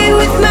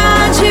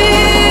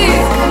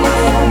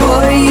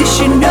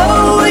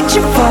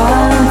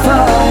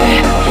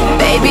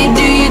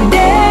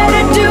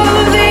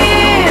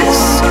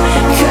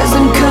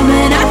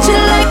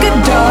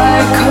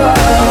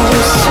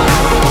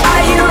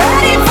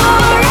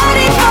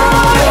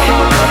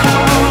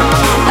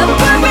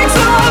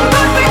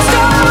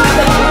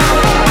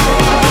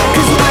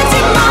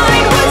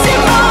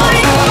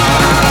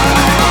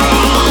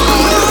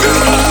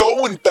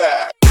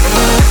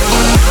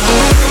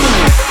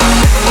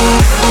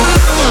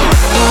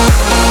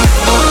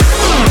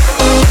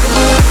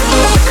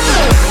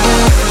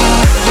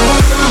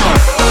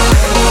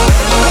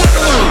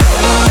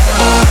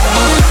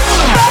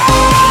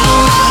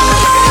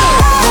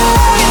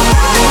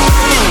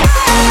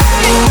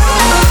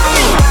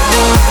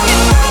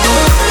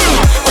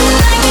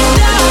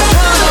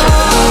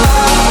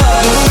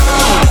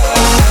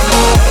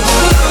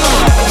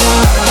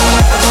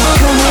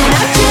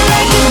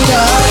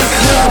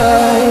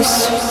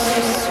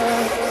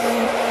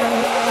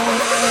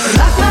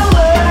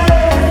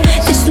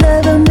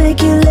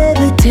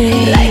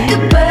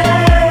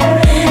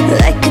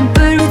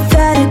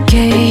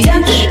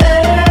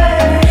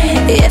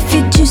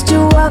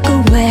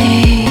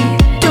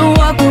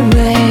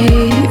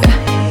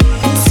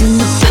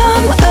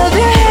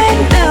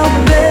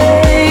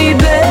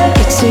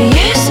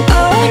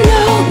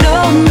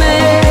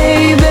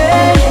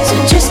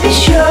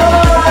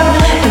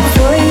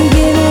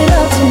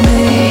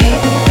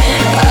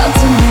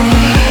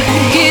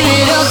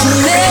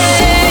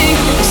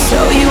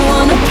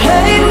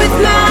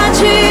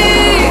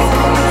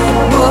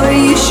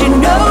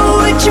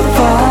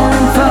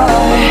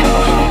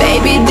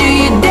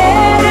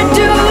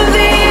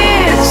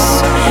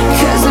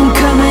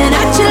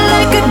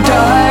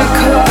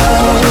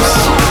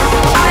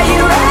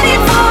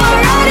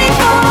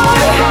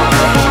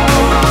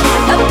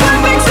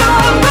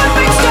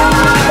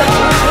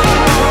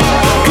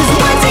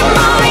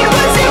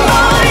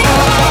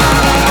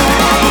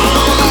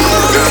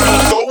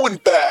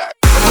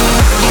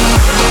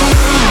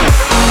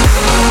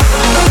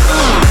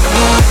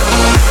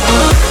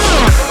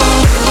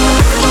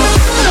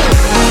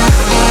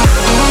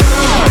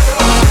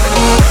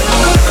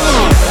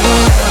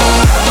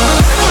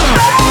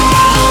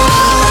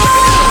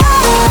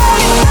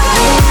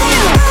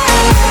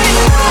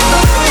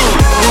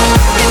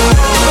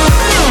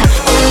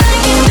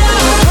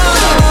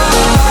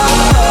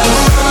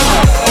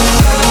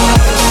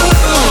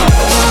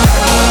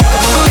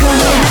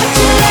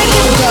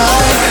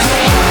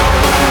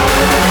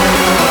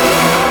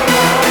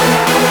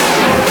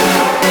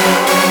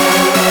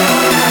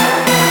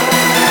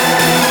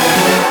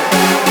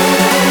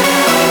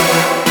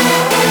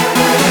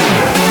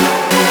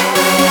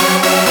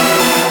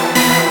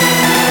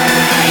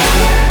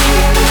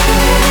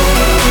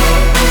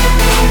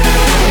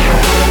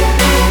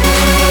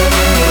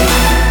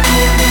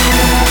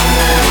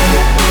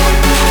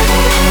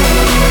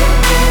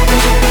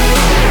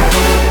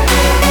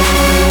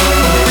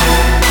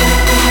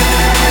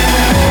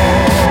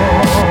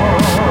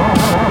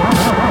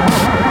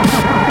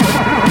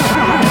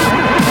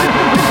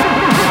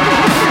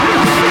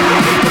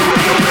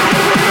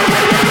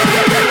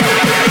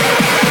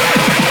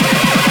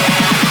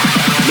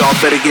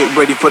better get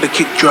ready for the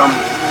kick drum.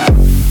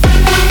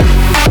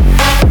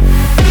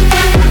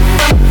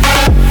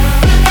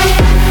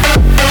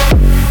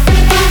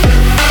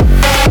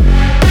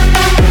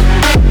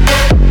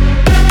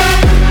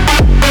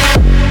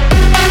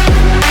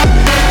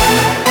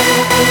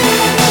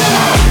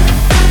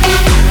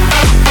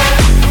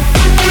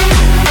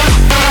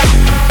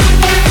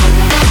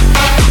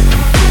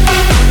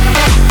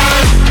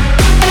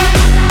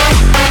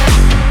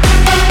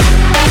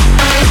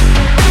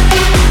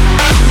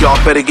 Y'all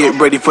better get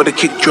ready for the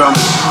kick drum.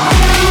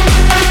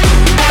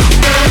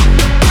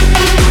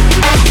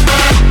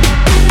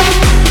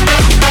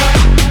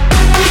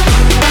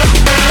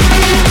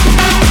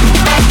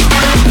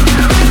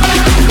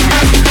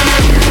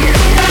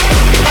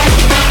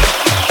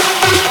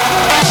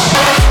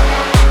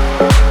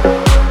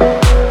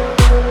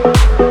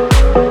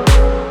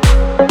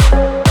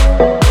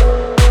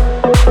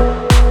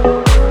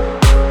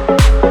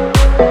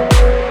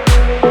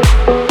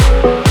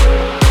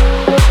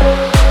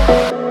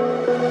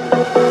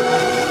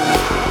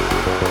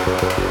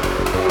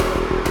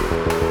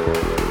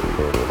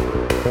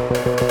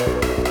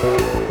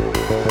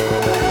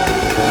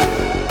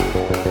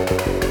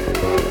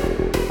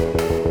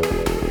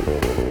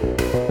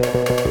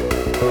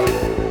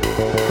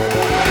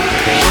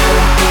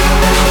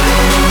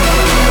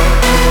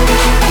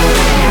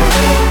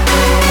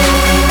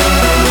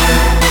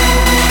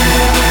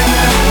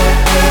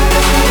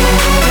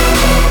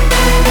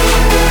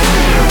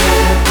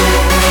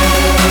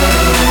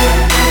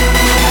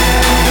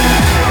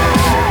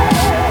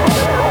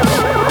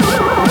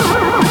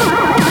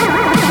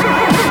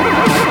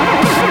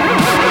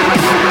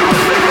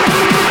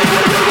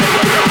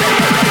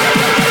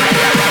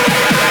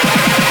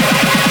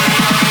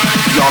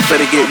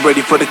 Better get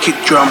ready for the kick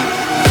drum.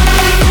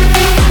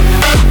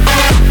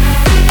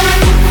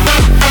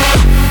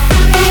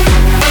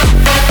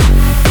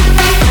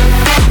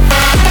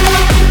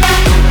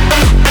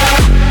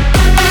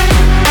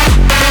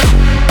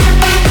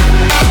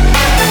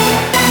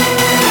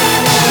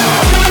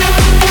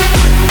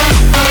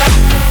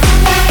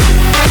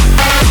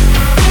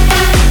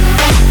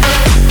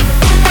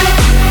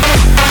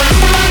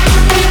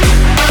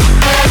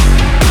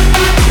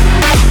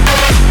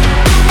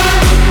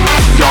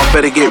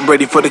 Better get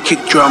ready for the kick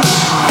drum.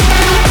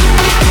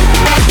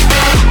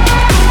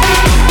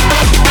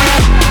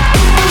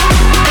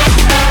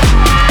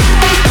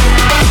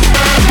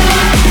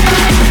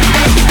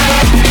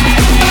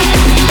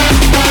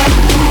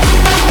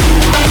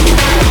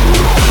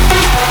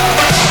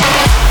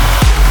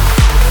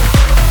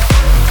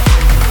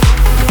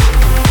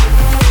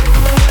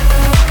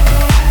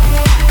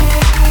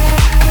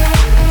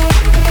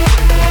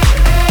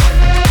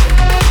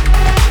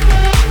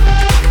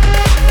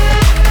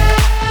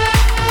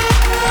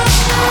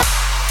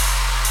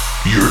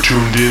 You're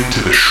tuned in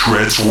to the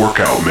Shreds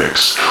Workout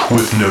Mix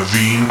with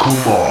Naveen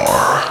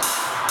Kumar.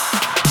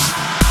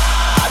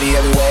 I be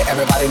everywhere,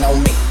 everybody know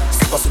me.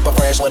 Super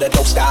fresh with a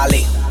dope style.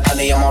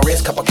 Honey on my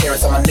wrist, couple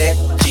carrots on my neck.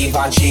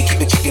 Givenchy, keep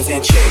the chickens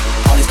in check.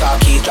 All these car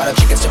keys, drive the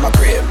chickens to my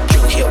crib.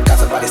 Drew Hill, got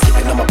somebody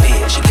sleeping on my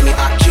bed. She give me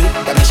IQ,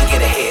 that means she get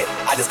ahead.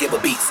 I just give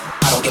her beats,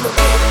 I don't give a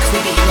bed. Cause we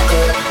be in the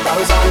club,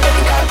 bottles on deck.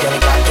 And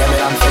goddamn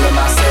it, I'm feeling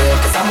myself.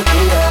 Cause I'm a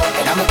killer,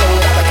 and I'm a throw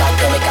it out.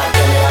 Like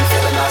goddamn it, I'm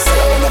feeling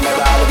myself. In the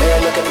mirror, the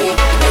mirror, look at me.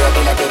 The mirror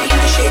be like, baby, you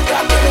the shit.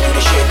 Goddamn it, you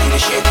the shit, you the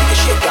shit, you the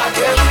shit.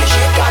 Goddamn, you the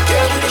shit,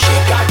 goddamn, you the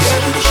shit.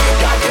 Goddamn, you the shit,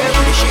 goddamn,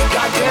 you the shit.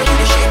 Goddamn, you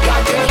the shit,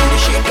 goddamn, you the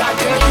shit.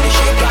 Goddamn, you the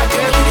shit, goddamn,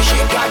 you the shit. Goddamn, you the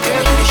shit,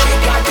 goddamn, you the shit.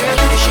 Goddamn, you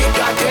the shit, goddamn, you the shit. Goddamn, you the shit, goddamn, you the shit. Goddamn,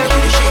 you the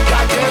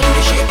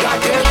shit, goddamn,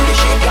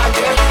 you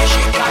the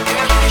shit.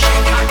 Goddamn, you the shit, goddamn, you the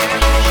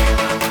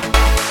shit.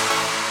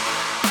 Goddamn, you the shit, goddamn, you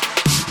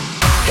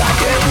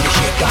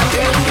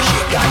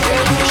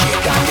the shit.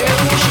 Goddamn,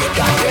 you the shit,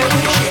 goddamn, you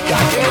the shit.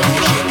 Goddamn, you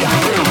the shit, goddamn, you the shit.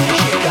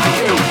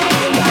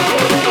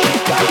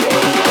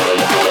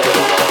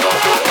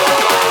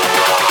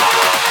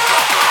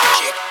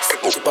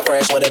 Super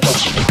fresh with a dope.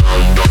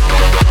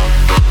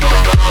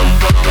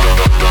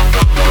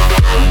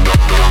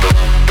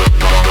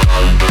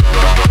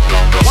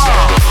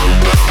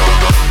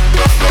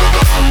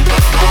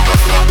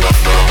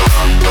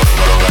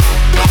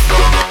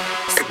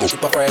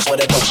 Super fresh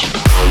with a dope.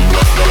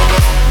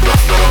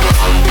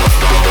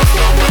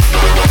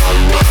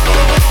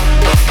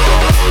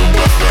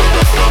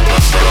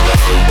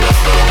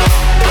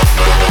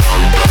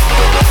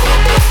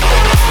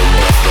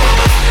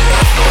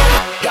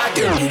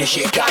 Goddamn, you the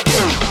shit,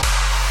 goddamn.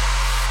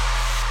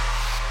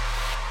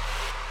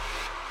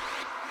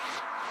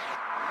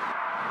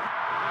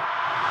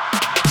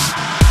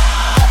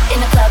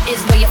 Is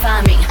where you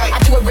find me.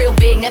 I do it real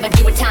big, never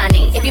do it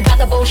tiny. If you bout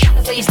the bullshit,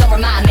 please don't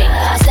remind me.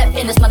 I step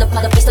in this mother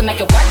just to make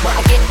it work.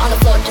 I get on the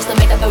floor just to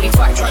make the booty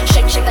twerk.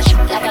 Shake that shit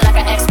like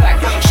an expert.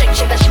 Shake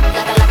that shit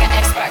like an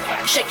expert.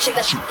 Shake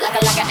that shit like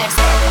an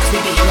expert. Cause we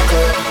be in the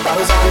club,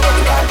 bottles on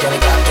deck. And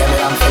goddamn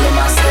it, I'm feeling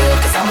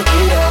myself. Cause I'm a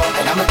killer,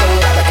 and I'm a throw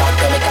it out. Like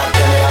goddamn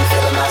it, I'm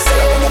feeling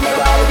myself. In the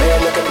mirror,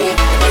 look at me.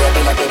 The mirror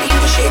be like, baby, you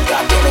the shit.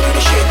 Goddamn it, you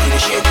the shit, you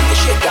the shit, you the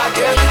shit.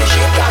 Goddamn, you the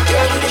shit,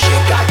 goddamn, you the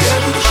shit. Goddamn,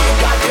 you the shit,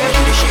 goddamn,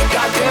 you the shit.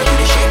 Goddamn, you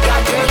the shit,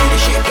 goddamn, you the shit.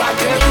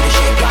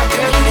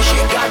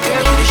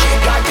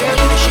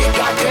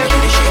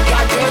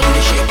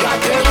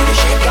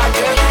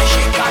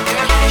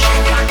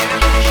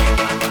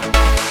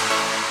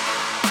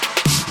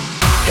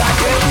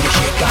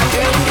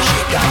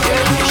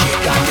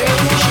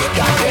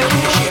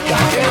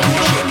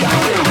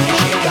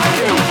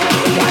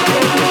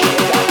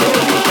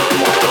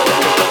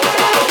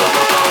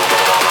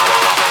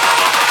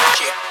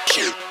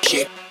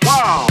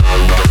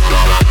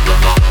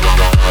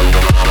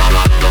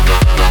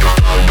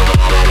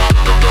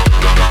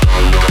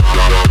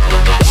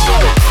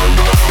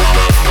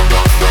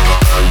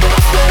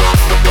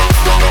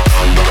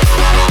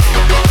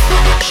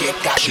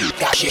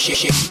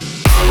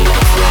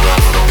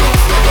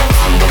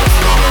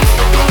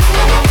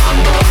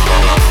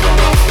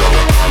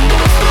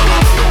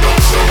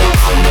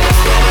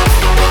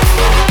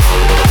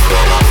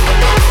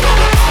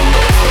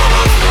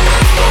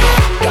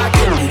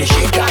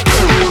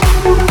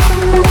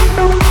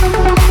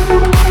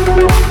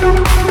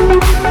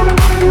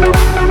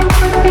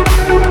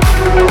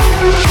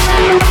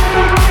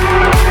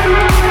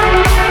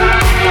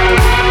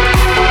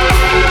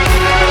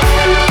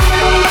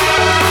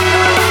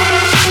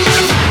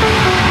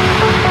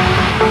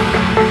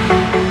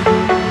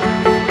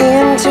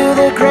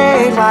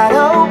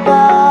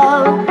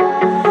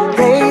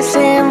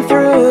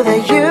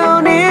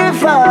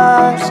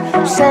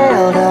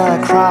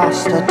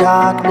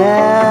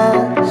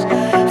 darkness,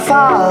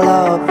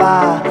 followed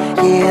by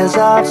years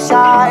of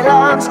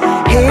silence.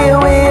 Here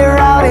we're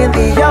out in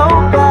the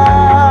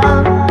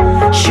open,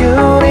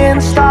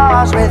 shooting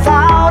stars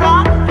without a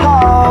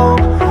hope,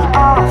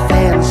 off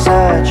in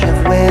search of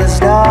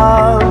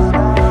wisdom,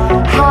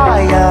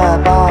 high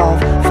above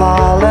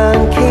fallen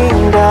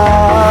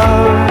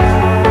kingdoms.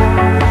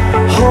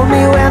 Hold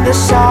me when the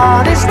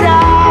sun is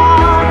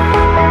down,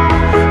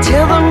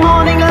 till the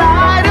morning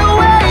light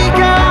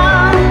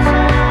awakens.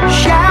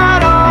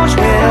 Shadows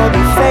will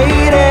be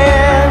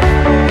fading,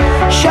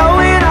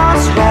 showing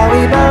us where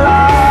we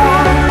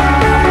belong.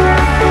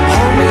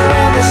 Hold me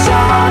when the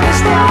sun is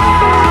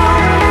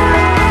down,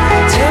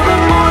 till the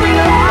morning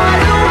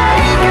light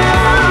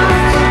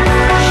awakens.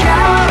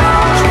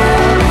 Shadows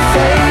will be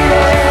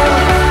fading,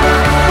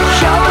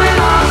 showing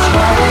us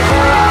where we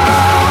belong.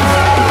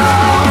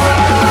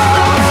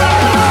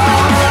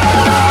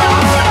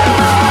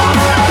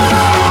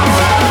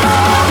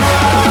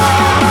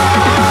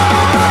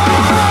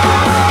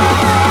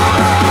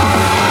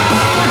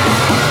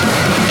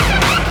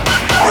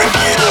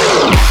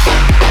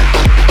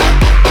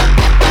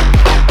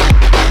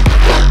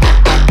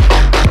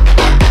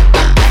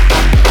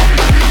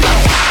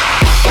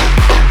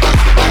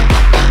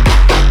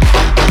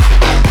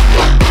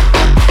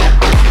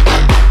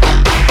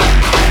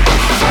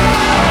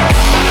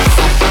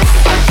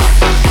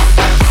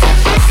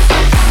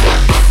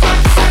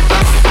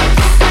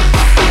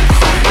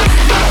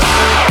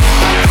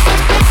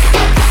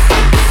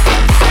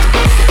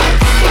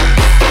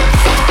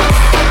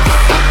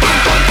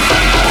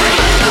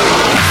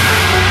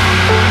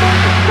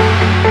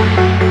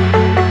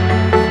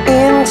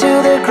 Into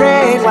the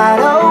great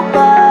wide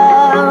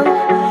open,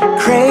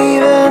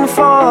 craving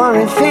for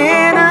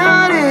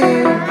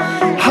infinity.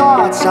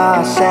 Hearts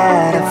are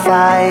set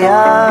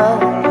afire,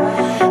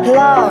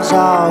 love's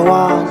our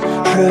one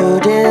true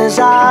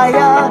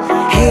desire.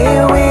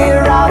 Here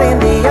we're out in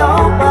the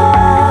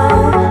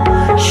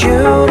open,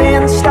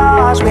 shooting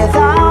stars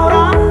without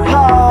a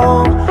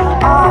home,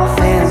 off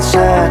in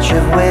search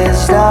of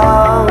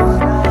wisdom,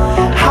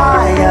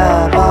 high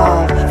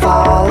above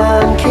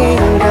fallen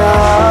kingdom.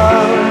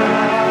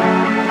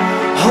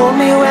 Hold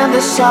me when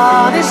the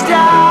sun is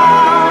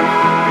down,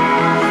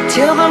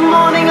 till the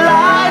morning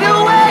light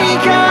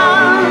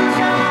awakens.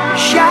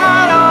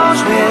 Shadows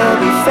will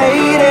be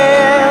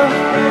fading,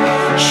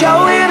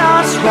 showing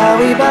us where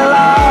we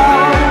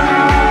belong.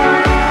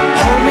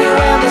 Hold me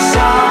when the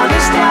sun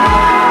is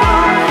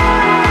down,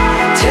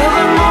 till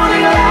the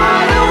morning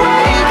light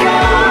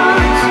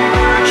awakens.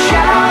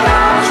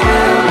 Shadows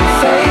will be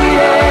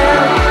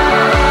fading,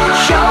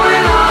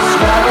 showing us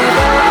where we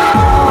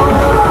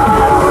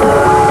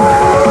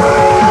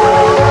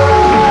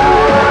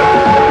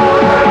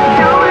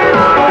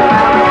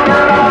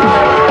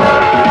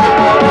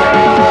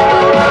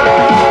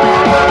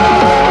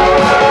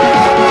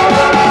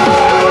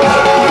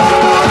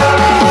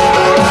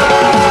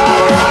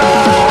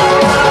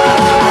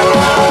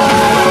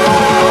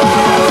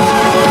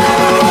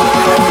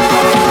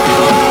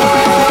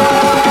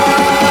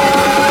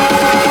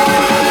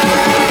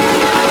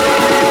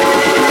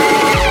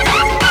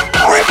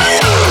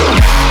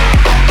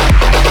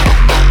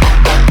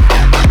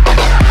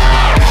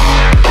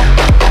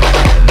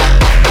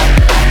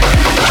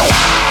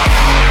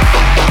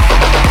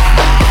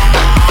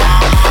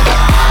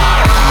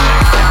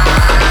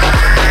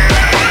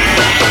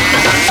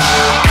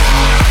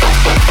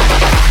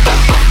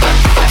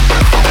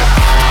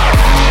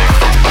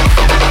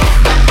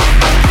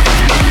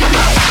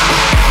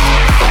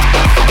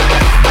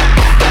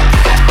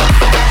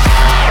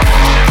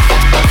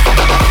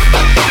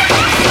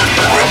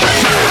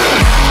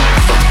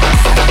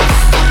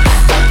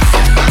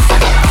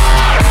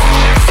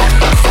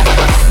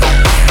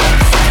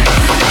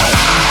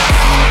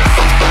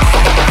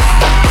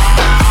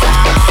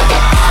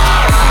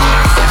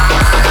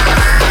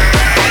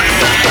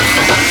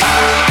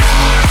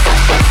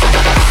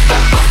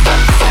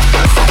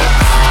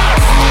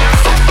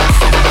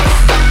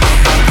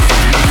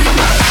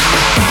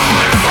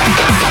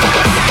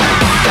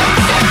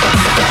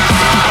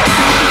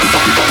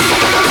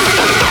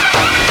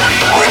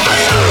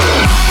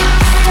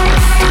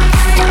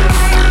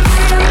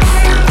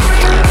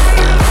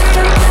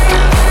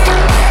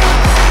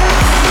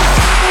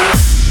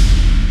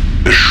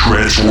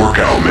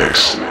Workout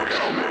Mix